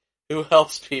bike who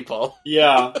helps people.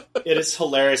 Yeah, it is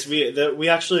hilarious. We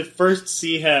actually first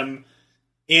see him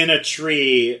in a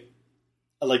tree,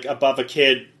 like above a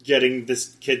kid, getting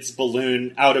this kid's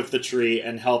balloon out of the tree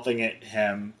and helping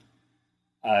him.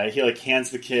 He like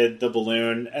hands the kid the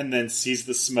balloon and then sees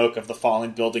the smoke of the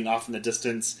falling building off in the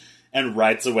distance and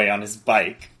rides away on his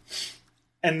bike.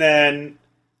 And then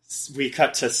we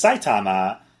cut to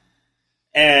Saitama,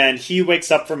 and he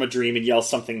wakes up from a dream and yells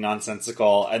something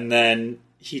nonsensical, and then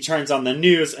he turns on the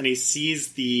news and he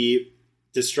sees the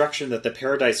destruction that the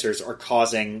Paradisers are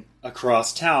causing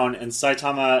across town, and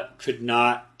Saitama could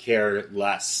not care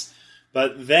less.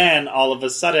 But then, all of a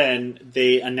sudden,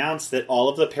 they announce that all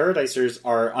of the Paradisers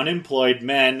are unemployed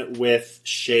men with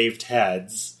shaved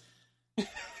heads.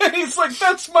 And he's like,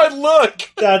 that's my look!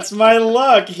 That's my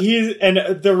look!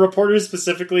 And the reporter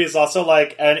specifically is also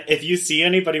like, and if you see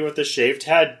anybody with a shaved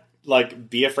head, like,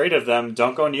 be afraid of them,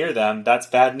 don't go near them, that's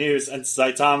bad news. And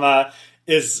Saitama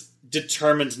is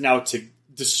determined now to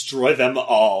destroy them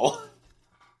all.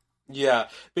 Yeah,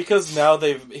 because now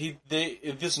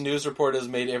this news report has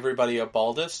made everybody a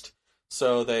baldist,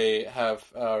 so they have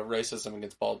racism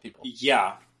against bald people.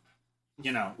 Yeah.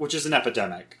 Which is an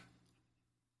epidemic.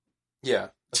 Yeah,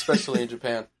 especially in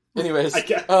Japan. Anyways,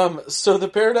 so the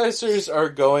Paradisers are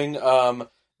going,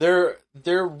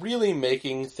 they're really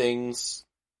making things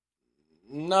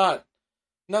not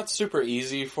super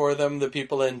easy for them. The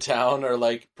people in town are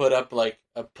like put up like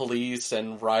a police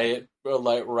and riot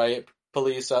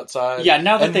police outside. Yeah,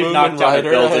 now that they've knocked down a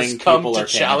building, has come people to are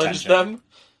challenge them.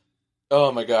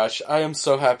 Oh my gosh, I am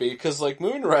so happy because like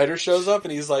Moomin Rider shows up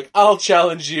and he's like, "I'll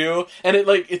challenge you," and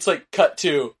it's like cut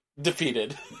to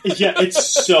defeated. Yeah, it's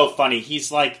so funny.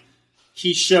 He's like,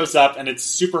 he shows up and it's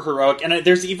super heroic, and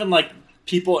there's even like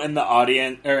people in the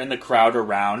audience or in the crowd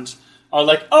around are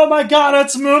like, "Oh my god,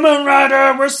 it's Moomin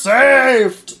Rider! We're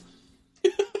saved!"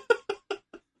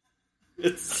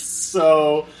 It's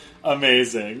so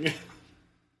amazing.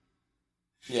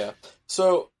 Yeah.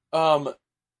 So,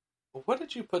 what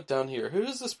did you put down here? Who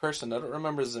is this person? I don't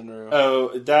remember Zenru.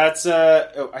 Oh, that's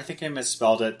I think I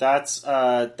misspelled it. That's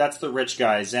the rich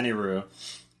guy, Zeniru.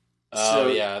 Oh,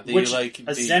 yeah.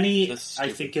 Zeni,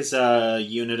 I think, is a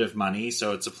unit of money,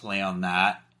 so it's a play on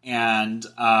that. And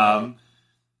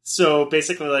so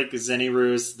basically, like,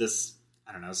 Zenniru's this,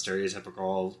 I don't know,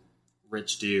 stereotypical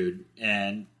rich dude,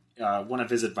 and one of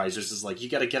his advisors is like, you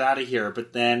gotta get out of here.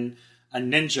 But then a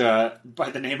ninja by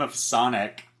the name of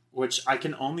Sonic, which I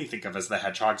can only think of as the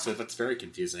Hedgehog, so that's very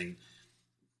confusing.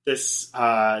 This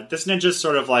ninja's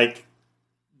sort of like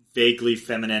vaguely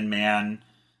feminine man,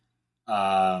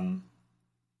 and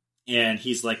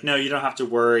he's like, no, you don't have to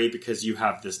worry because you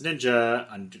have this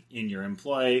ninja in your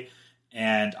employ,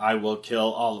 and I will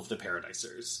kill all of the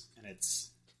Paradisers. And it's...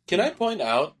 Can I point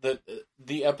out that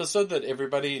the episode that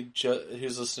everybody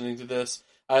who's listening to this,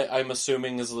 I'm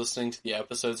assuming is listening to the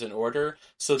episodes in order,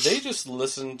 so they just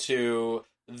listened to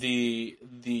the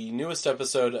newest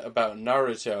episode about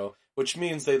Naruto, which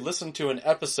means they listened to an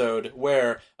episode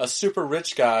where a super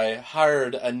rich guy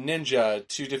hired a ninja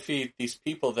to defeat these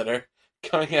people that are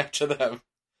coming after them.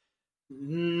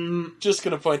 Just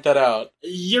gonna point that out.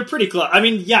 You're pretty close. I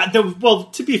mean, yeah, well,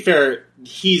 to be fair,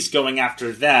 he's going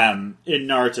after them in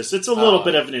Naruto, so it's a little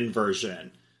bit of an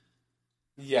inversion.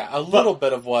 Yeah, a little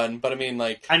bit of one, but I mean,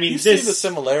 like, you see the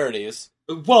similarities.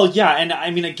 Well, yeah, and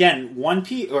I mean, again, One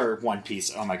Piece,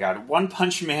 oh my god, One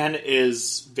Punch Man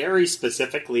is very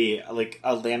specifically, like,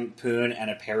 a lampoon and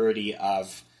a parody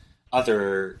of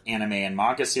other anime and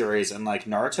manga series, and, like,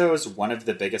 Naruto is one of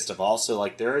the biggest of all, so,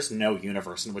 like, there is no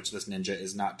universe in which this ninja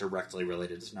is not directly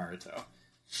related to Naruto.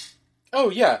 Oh,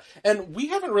 yeah, and we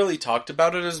haven't really talked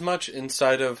about it as much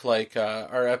inside of, like,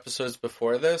 our episodes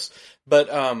before this, but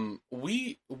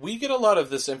we get a lot of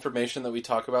this information that we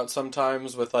talk about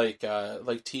sometimes with, like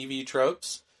TV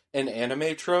tropes and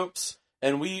anime tropes,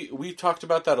 and we've talked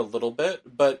about that a little bit,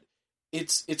 but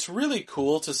it's really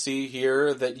cool to see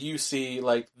here that you see,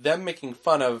 like, them making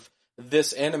fun of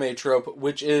this anime trope,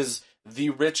 which is the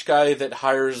rich guy that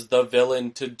hires the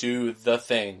villain to do the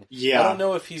thing. Yeah. I don't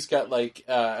know if he's got, like,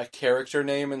 a character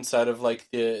name inside of, like,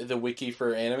 the wiki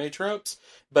for anime tropes,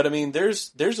 but I mean,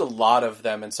 there's a lot of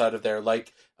them inside of there.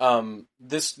 Like,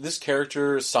 this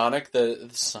character, Sonic the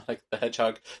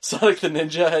Hedgehog, Sonic the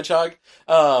Ninja Hedgehog,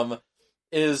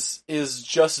 is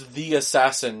just the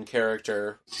assassin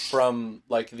character from,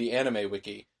 like, the anime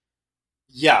wiki.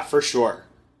 Yeah, for sure.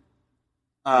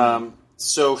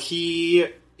 So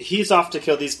he's off to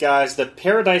kill these guys. The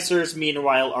Paradisers,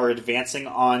 meanwhile, are advancing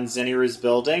on Zenniru's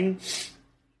building,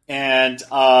 and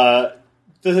the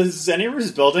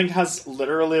Zenniru's building has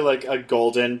literally, like, a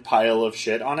golden pile of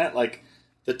shit on it. Like,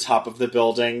 the top of the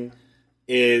building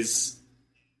is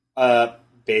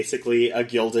basically a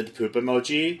gilded poop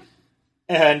emoji.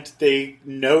 And they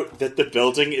note that the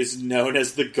building is known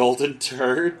as the Golden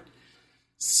Turd.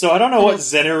 So I don't know what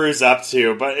Zenniru's up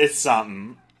to, but it's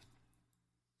something.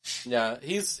 Yeah,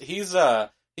 he's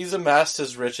amassed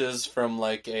his riches from,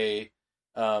 like, a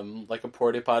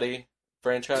Porta Potty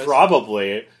franchise.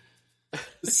 Probably.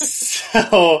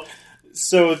 So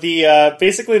the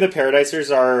basically the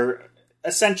Paradisers are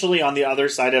essentially on the other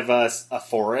side of a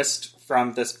forest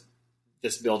from this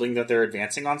building that they're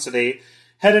advancing on. So they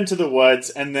head into the woods,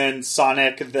 and then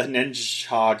Sonic the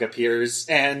Ninja appears,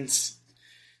 and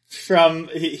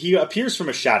he appears from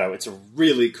a shadow. It's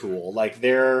really cool. Like,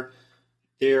 they're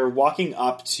walking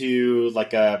up to,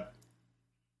 like,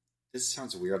 this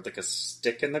sounds weird, like a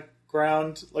stick in the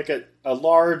ground, like a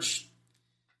large,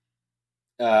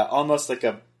 almost like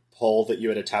a pole that you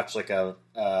would attach, like, a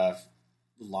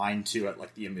line to at,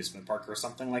 like, the amusement park or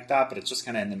something like that, but it's just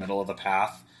kind of in the middle of the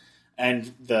path.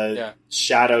 And the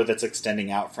shadow that's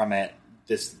extending out from it,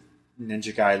 this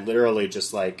ninja guy literally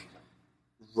just, like,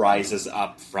 rises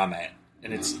up from it.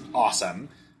 And it's awesome.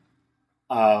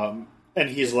 And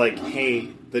he's like, hey,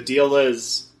 the deal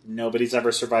is nobody's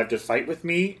ever survived a fight with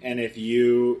me, and if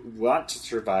you want to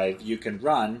survive, you can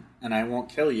run, and I won't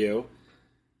kill you.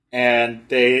 And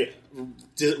they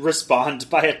respond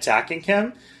by attacking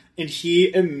him, and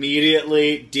he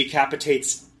immediately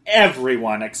decapitates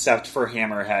everyone except for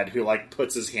Hammerhead, who, like,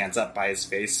 puts his hands up by his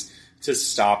face to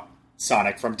stop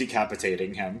Sonic from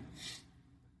decapitating him.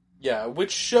 Yeah,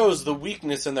 which shows the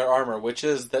weakness in their armor, which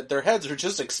is that their heads are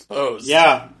just exposed.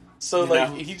 Yeah. So,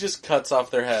 like, he just cuts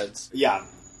off their heads. Yeah.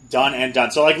 Done and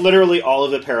done. So, like, literally all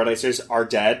of the Paradisers are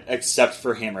dead, except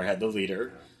for Hammerhead, the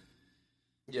leader.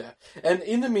 Yeah. And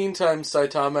in the meantime,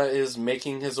 Saitama is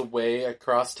making his way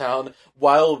across town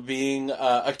while being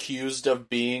accused of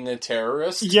being a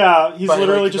terrorist. Yeah, he's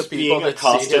literally, like, just being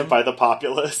accosted by the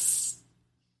populace.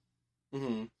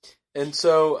 Mm-hmm. And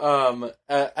so,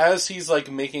 as he's, like,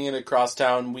 making it across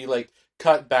town, we, like,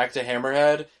 cut back to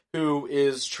Hammerhead, who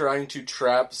is trying to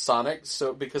trap Sonic,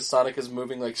 because Sonic is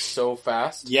moving, like, so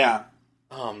fast. Yeah.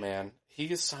 Oh, man. He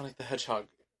is Sonic the Hedgehog.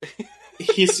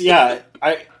 He's, yeah,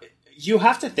 you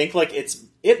have to think like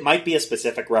it might be a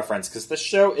specific reference because the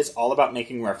show is all about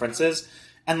making references,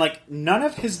 and like none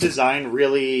of his design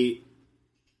really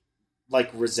like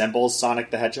resembles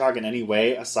Sonic the Hedgehog in any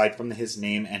way aside from his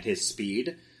name and his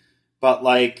speed. But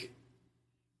like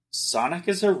Sonic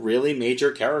is a really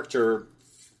major character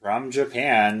from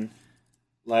Japan.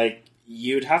 Like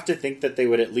you'd have to think that they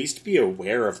would at least be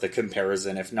aware of the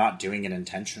comparison, if not doing it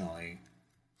intentionally.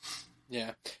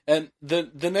 Yeah, and the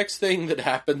next thing that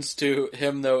happens to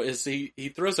him though is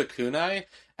he throws a kunai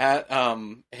at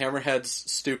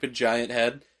Hammerhead's stupid giant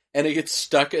head, and it gets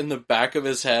stuck in the back of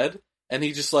his head, and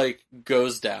he just like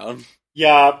goes down.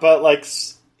 Yeah, but like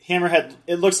Hammerhead,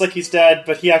 it looks like he's dead,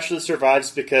 but he actually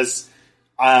survives because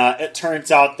it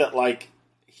turns out that like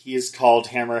he's called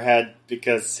Hammerhead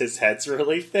because his head's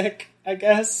really thick, I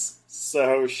guess.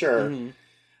 So sure. Mm-hmm.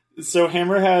 So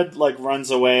Hammerhead like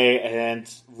runs away and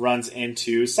runs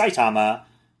into Saitama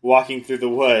walking through the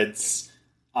woods.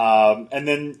 And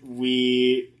then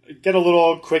we get a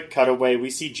little quick cutaway. We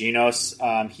see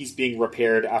Genos. He's being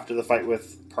repaired after the fight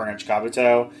with Carnage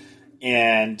Kabuto.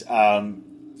 And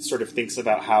sort of thinks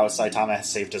about how Saitama has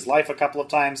saved his life a couple of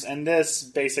times. And this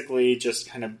basically just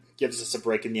kind of gives us a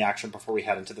break in the action before we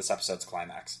head into this episode's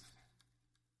climax.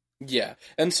 Yeah,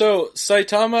 and so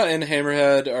Saitama and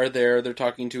Hammerhead are there, they're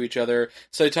talking to each other.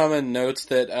 Saitama notes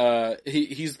that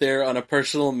he's there on a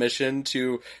personal mission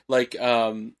to, like,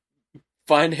 find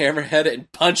Hammerhead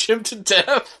and punch him to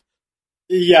death.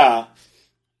 Yeah.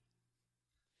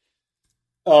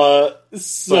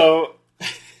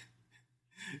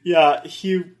 Yeah,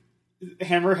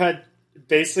 Hammerhead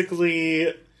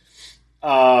basically,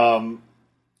 Hammerhead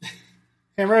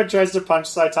tries to punch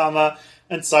Saitama,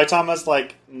 and Saitama's,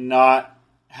 like, not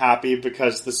happy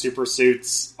because the super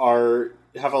suits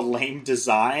have a lame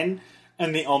design,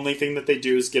 and the only thing that they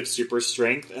do is give super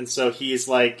strength, and so he's,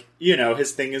 like, you know,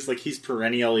 his thing is, like, he's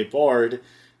perennially bored,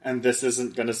 and this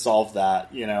isn't gonna solve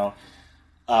that, you know?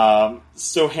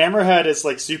 So Hammerhead is,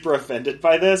 like, super offended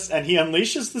by this, and he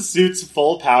unleashes the suit's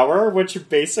full power, which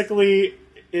basically,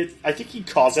 I think he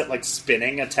calls it, like,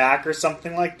 spinning attack or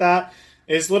something like that.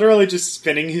 It's literally just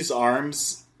spinning his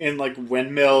arms in, like,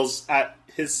 windmills at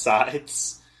his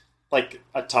sides, like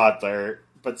a toddler,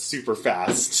 but super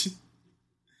fast.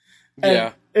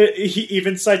 Yeah.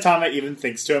 Saitama even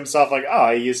thinks to himself, like, oh,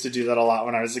 I used to do that a lot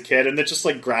when I was a kid, and then just,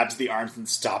 like, grabs the arms and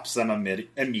stops them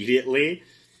immediately.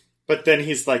 But then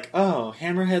he's like, oh,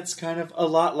 Hammerhead's kind of a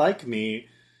lot like me.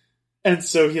 And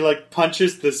so he, like,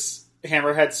 punches this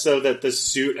Hammerhead so that the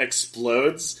suit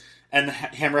explodes, and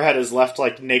Hammerhead is left,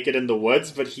 like, naked in the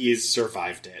woods, but he's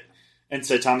survived it. And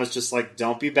Saitama's just like,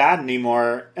 don't be bad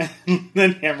anymore. And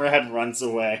then Hammerhead runs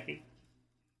away.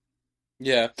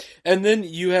 Yeah. And then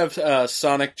you have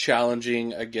Sonic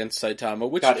challenging against Saitama,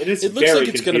 which God, it looks very like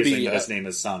it's confusing that his name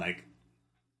is Sonic.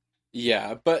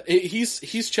 Yeah, but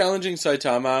he's challenging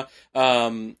Saitama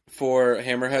for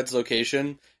Hammerhead's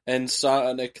location, and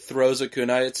Sonic throws a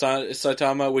kunai at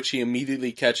Saitama, which he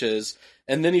immediately catches.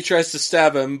 And then he tries to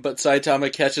stab him, but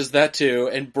Saitama catches that too,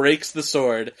 and breaks the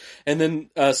sword. And then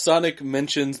Sonic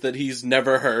mentions that he's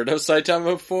never heard of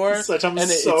Saitama before. Saitama's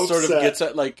and it sort of gets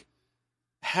at, like,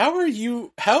 how have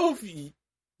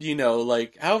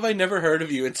I never heard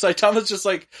of you? And Saitama's just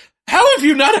like, how have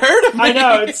you not heard of me? I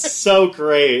know, it's so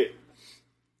great.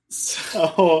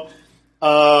 So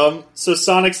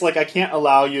Sonic's like, I can't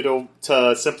allow you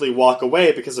to simply walk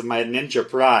away because of my ninja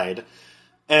pride.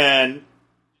 And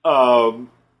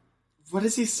what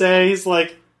does he say? He's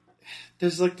like,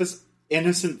 there's like this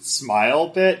innocent smile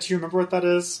bit. Do you remember what that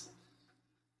is?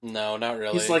 No, not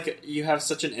really. He's like, you have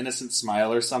such an innocent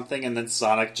smile or something, and then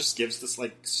Sonic just gives this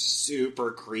like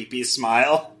super creepy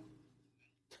smile.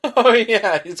 Oh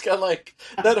yeah, he's got like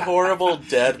that horrible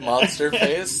dead monster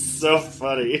face. So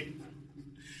funny.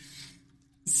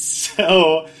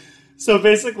 So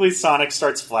basically, Sonic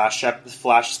starts flash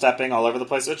stepping all over the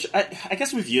place, which I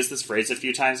guess we've used this phrase a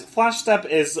few times. Flash step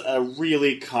is a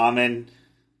really common,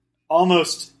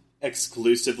 almost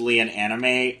exclusively in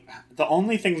anime. The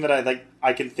only thing that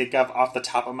I can think of off the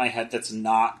top of my head that's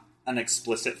not an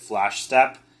explicit flash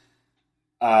step,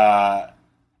 or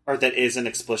that is an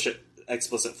explicit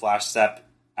flash step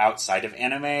outside of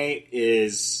anime,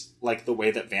 is like the way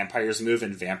that vampires move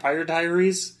in Vampire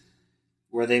Diaries,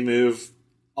 where they move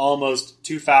almost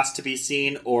too fast to be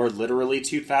seen, or literally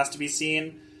too fast to be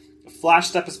seen. Flash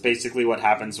step is basically what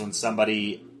happens when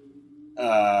somebody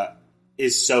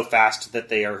is so fast that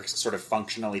they are sort of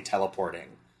functionally teleporting.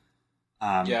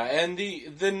 Yeah, and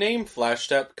the name Flash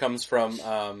Step comes from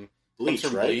Bleach,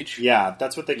 right? Bleach. Yeah,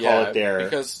 that's what they call it there.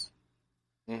 Because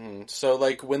so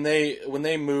like when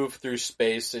they move through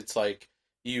space, it's like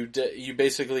you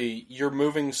basically you're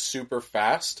moving super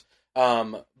fast.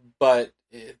 But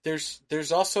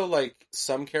there's also like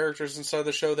some characters inside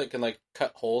the show that can like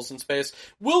cut holes in space.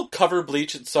 We'll cover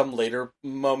Bleach at some later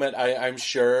moment, I'm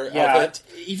sure of it.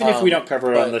 Even if we don't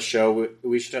cover it but- on the show,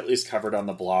 we should at least cover it on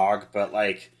the blog. But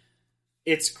like,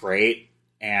 it's great,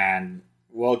 and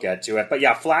we'll get to it. But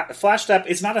yeah, Flash Step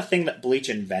is not a thing that Bleach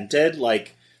invented.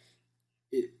 Like,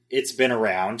 it's been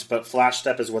around, but Flash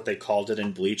Step is what they called it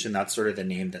in Bleach, and that's sort of the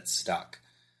name that stuck.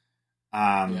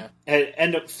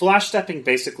 And flash stepping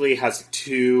basically has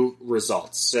two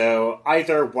results. So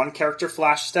either one character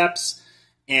flash steps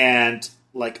and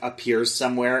like appears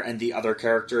somewhere, and the other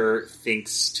character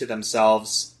thinks to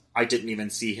themselves, "I didn't even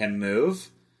see him move,"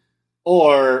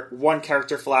 or one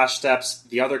character flash steps,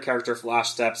 the other character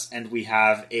flash steps, and we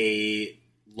have a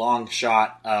long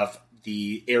shot of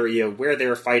the area where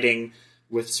they're fighting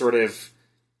with sort of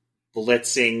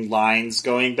blitzing lines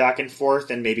going back and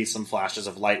forth, and maybe some flashes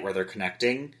of light where they're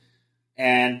connecting.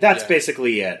 And that's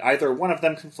basically it. Either one of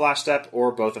them can flash step,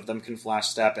 or both of them can flash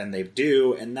step, and they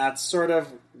do, and that's sort of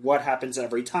what happens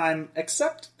every time,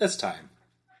 except this time.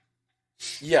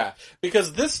 Yeah,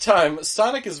 because this time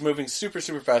Sonic is moving super,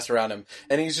 super fast around him,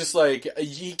 and he's just like,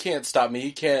 he can't stop me,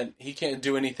 he can't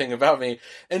do anything about me,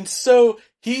 and so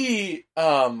he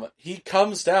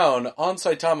comes down on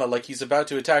Saitama like he's about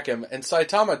to attack him, and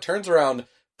Saitama turns around,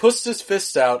 puts his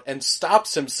fists out, and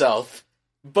stops himself,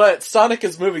 but Sonic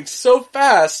is moving so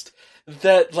fast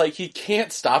that like he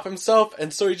can't stop himself,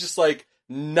 and so he just like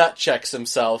nut checks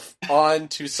himself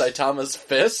onto Saitama's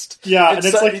fist. Yeah, and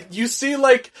it's like you see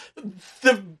like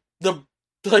the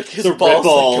like his the balls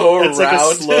ribble. Like, go it's around like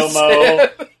a slow-mo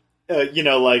his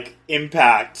like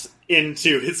impact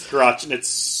into his crotch, and it's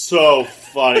so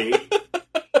funny.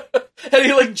 And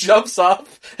he like jumps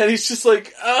off, and he's just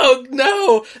like, "Oh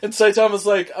no!" And Saitama's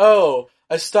like, "Oh,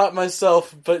 I stopped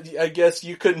myself, but I guess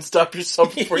you couldn't stop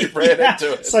yourself before you ran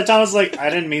into it." Saitama's like, "I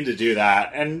didn't mean to do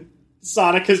that," and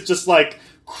Sonic is just like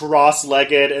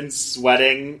cross-legged and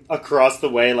sweating across the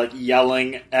way, like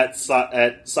yelling at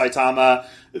Saitama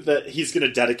that he's going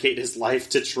to dedicate his life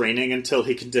to training until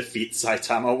he can defeat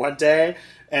Saitama one day,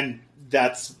 and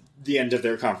that's the end of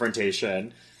their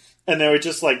confrontation. And then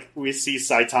we see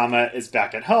Saitama is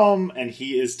back at home, and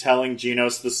he is telling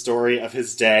Genos the story of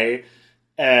his day,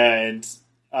 and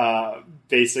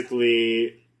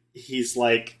basically he's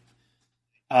like,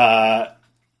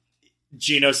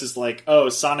 Genos is like, "Oh,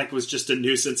 Sonic was just a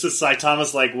nuisance." And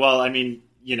Saitama's like, "Well, I mean,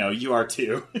 you are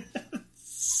too."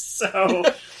 So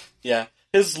yeah,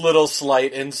 his little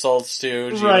slight insults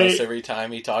to Genos every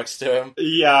time he talks to him.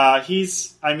 Yeah,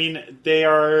 they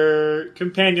are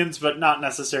companions, but not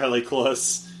necessarily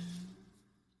close.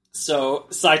 So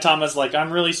Saitama's like,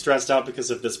 "I'm really stressed out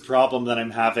because of this problem that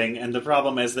I'm having, and the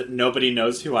problem is that nobody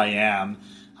knows who I am.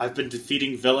 I've been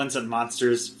defeating villains and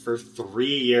monsters for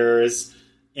 3 years,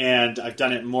 and I've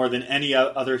done it more than any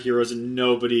other heroes, and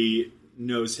nobody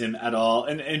knows him at all."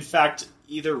 And in fact,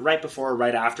 either right before or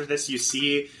right after this, you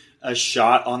see a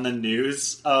shot on the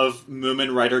news of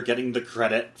Moomin Rider getting the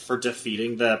credit for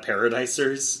defeating the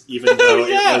Paradisers, even though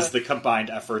it was the combined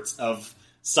efforts of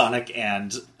Sonic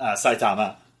and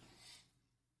Saitama.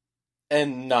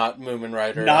 And not Moomin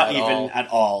Rider at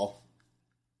all.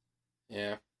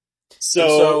 Yeah.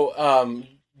 So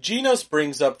Genos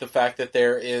brings up the fact that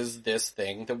there is this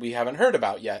thing that we haven't heard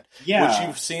about yet. Yeah. Which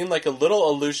you've seen like a little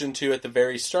allusion to at the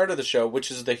very start of the show, which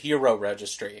is the Hero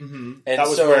Registry. Mm-hmm. And that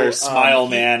was where Smile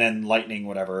Man and Lightning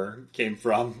whatever came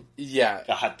from. Yeah.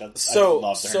 God, I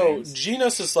love their names.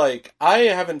 Genos is like, "I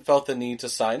haven't felt the need to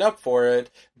sign up for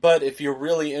it, but if you're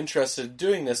really interested in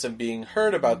doing this and being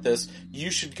heard about this,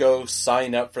 you should go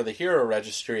sign up for the Hero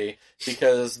Registry,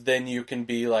 because then you can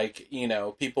be like,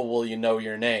 people will know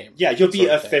your name." Yeah, you'll be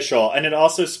official. And it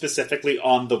also specifically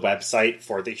on the website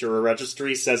for the Hero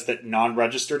Registry says that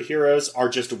non-registered heroes are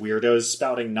just weirdos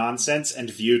spouting nonsense and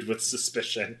viewed with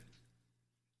suspicion.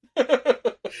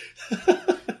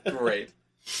 Great.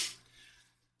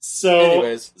 So,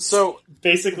 anyways,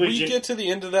 basically we get to the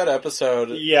end of that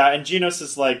episode. Yeah, and Genos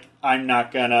is like, I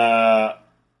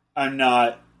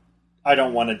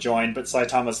don't want to join, but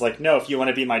Saitama's like, "No, if you want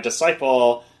to be my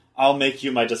disciple, I'll make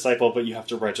you my disciple, but you have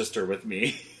to register with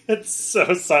me." So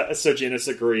Genos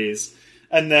agrees.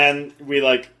 And then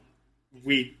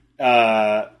we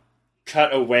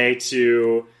cut away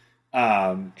to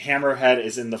Hammerhead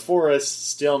is in the forest,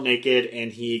 still naked,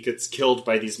 and he gets killed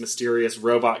by these mysterious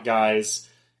robot guys,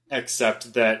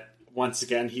 except that once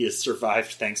again he has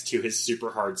survived thanks to his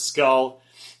super hard skull.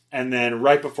 And then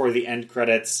right before the end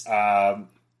credits,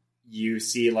 you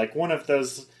see like one of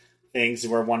those things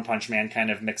where One Punch Man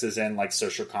kind of mixes in like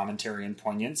social commentary and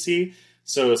poignancy,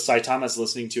 So Saitama's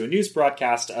listening to a news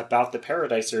broadcast about the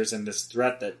Paradisers and this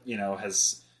threat that,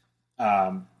 has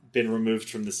been removed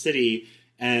from the city.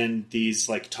 And these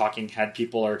talking head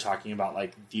people are talking about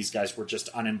these guys were just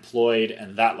unemployed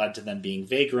and that led to them being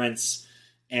vagrants.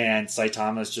 And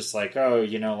Saitama's just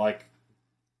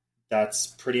that's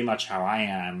pretty much how I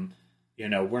am.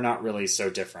 We're not really so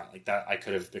different. Like that, I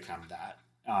could have become that.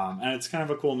 And it's kind of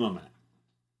a cool moment.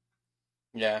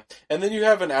 Yeah, and then you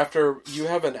have an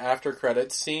after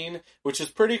credits scene, which is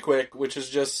pretty quick, which is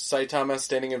just Saitama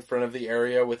standing in front of the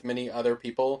area with many other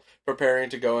people preparing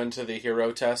to go into the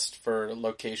hero test for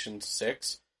Location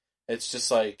 6. It's just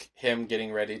him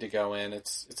getting ready to go in.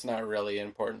 It's not really an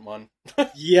important one.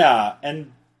 Yeah,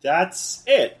 and that's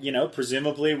it.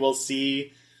 Presumably we'll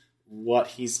see what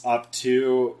he's up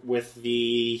to with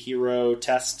the hero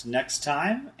test next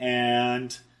time,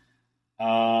 and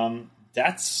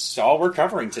that's all we're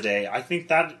covering today. I think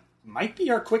that might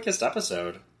be our quickest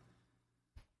episode.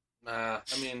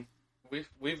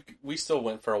 We still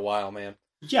went for a while, man.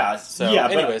 Yeah. So, yeah.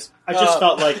 Anyways, I just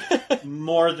felt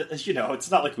more than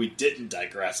it's not like we didn't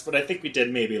digress, but I think we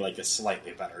did maybe a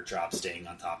slightly better job staying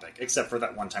on topic, except for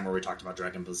that one time where we talked about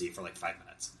Dragon Ball Z for 5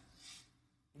 minutes.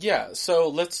 Yeah. So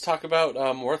let's talk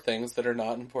about more things that are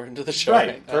not important to the show.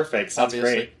 Right. Perfect. Sounds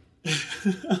obviously. Great.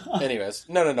 Anyways,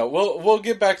 no. We'll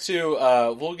get back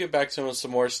to some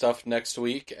more stuff next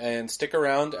week, and stick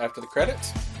around after the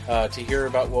credits to hear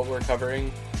about what we're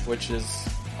covering, which is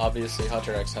obviously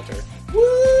Hunter x Hunter.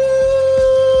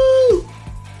 Woo!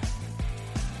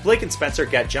 Blake and Spencer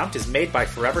Get Jumped is made by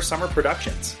Forever Summer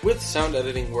Productions. With sound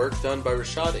editing work done by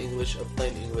Rashad English of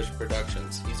Plain English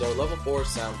Productions. He's our level 4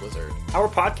 sound wizard. Our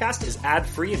podcast is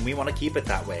ad-free and we want to keep it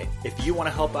that way. If you want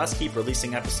to help us keep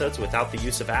releasing episodes without the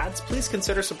use of ads, please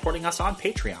consider supporting us on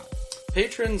Patreon.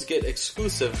 Patrons get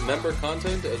exclusive member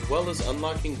content as well as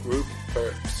unlocking group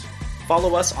perks.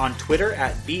 Follow us on Twitter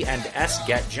at B&S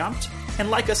Get Jumped and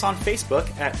like us on Facebook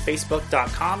at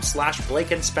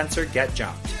facebook.com/Blake and Spencer Get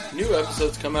Jumped. New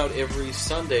episodes come out every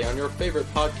Sunday on your favorite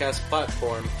podcast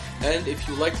platform. And if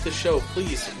you like the show,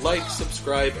 please like,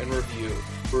 subscribe, and review.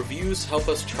 Reviews help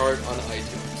us chart on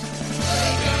iTunes.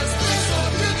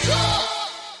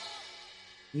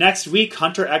 Next week,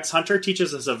 Hunter x Hunter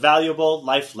teaches us a valuable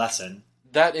life lesson.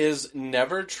 That is,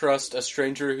 never trust a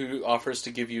stranger who offers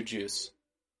to give you juice.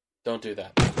 Don't do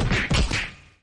that.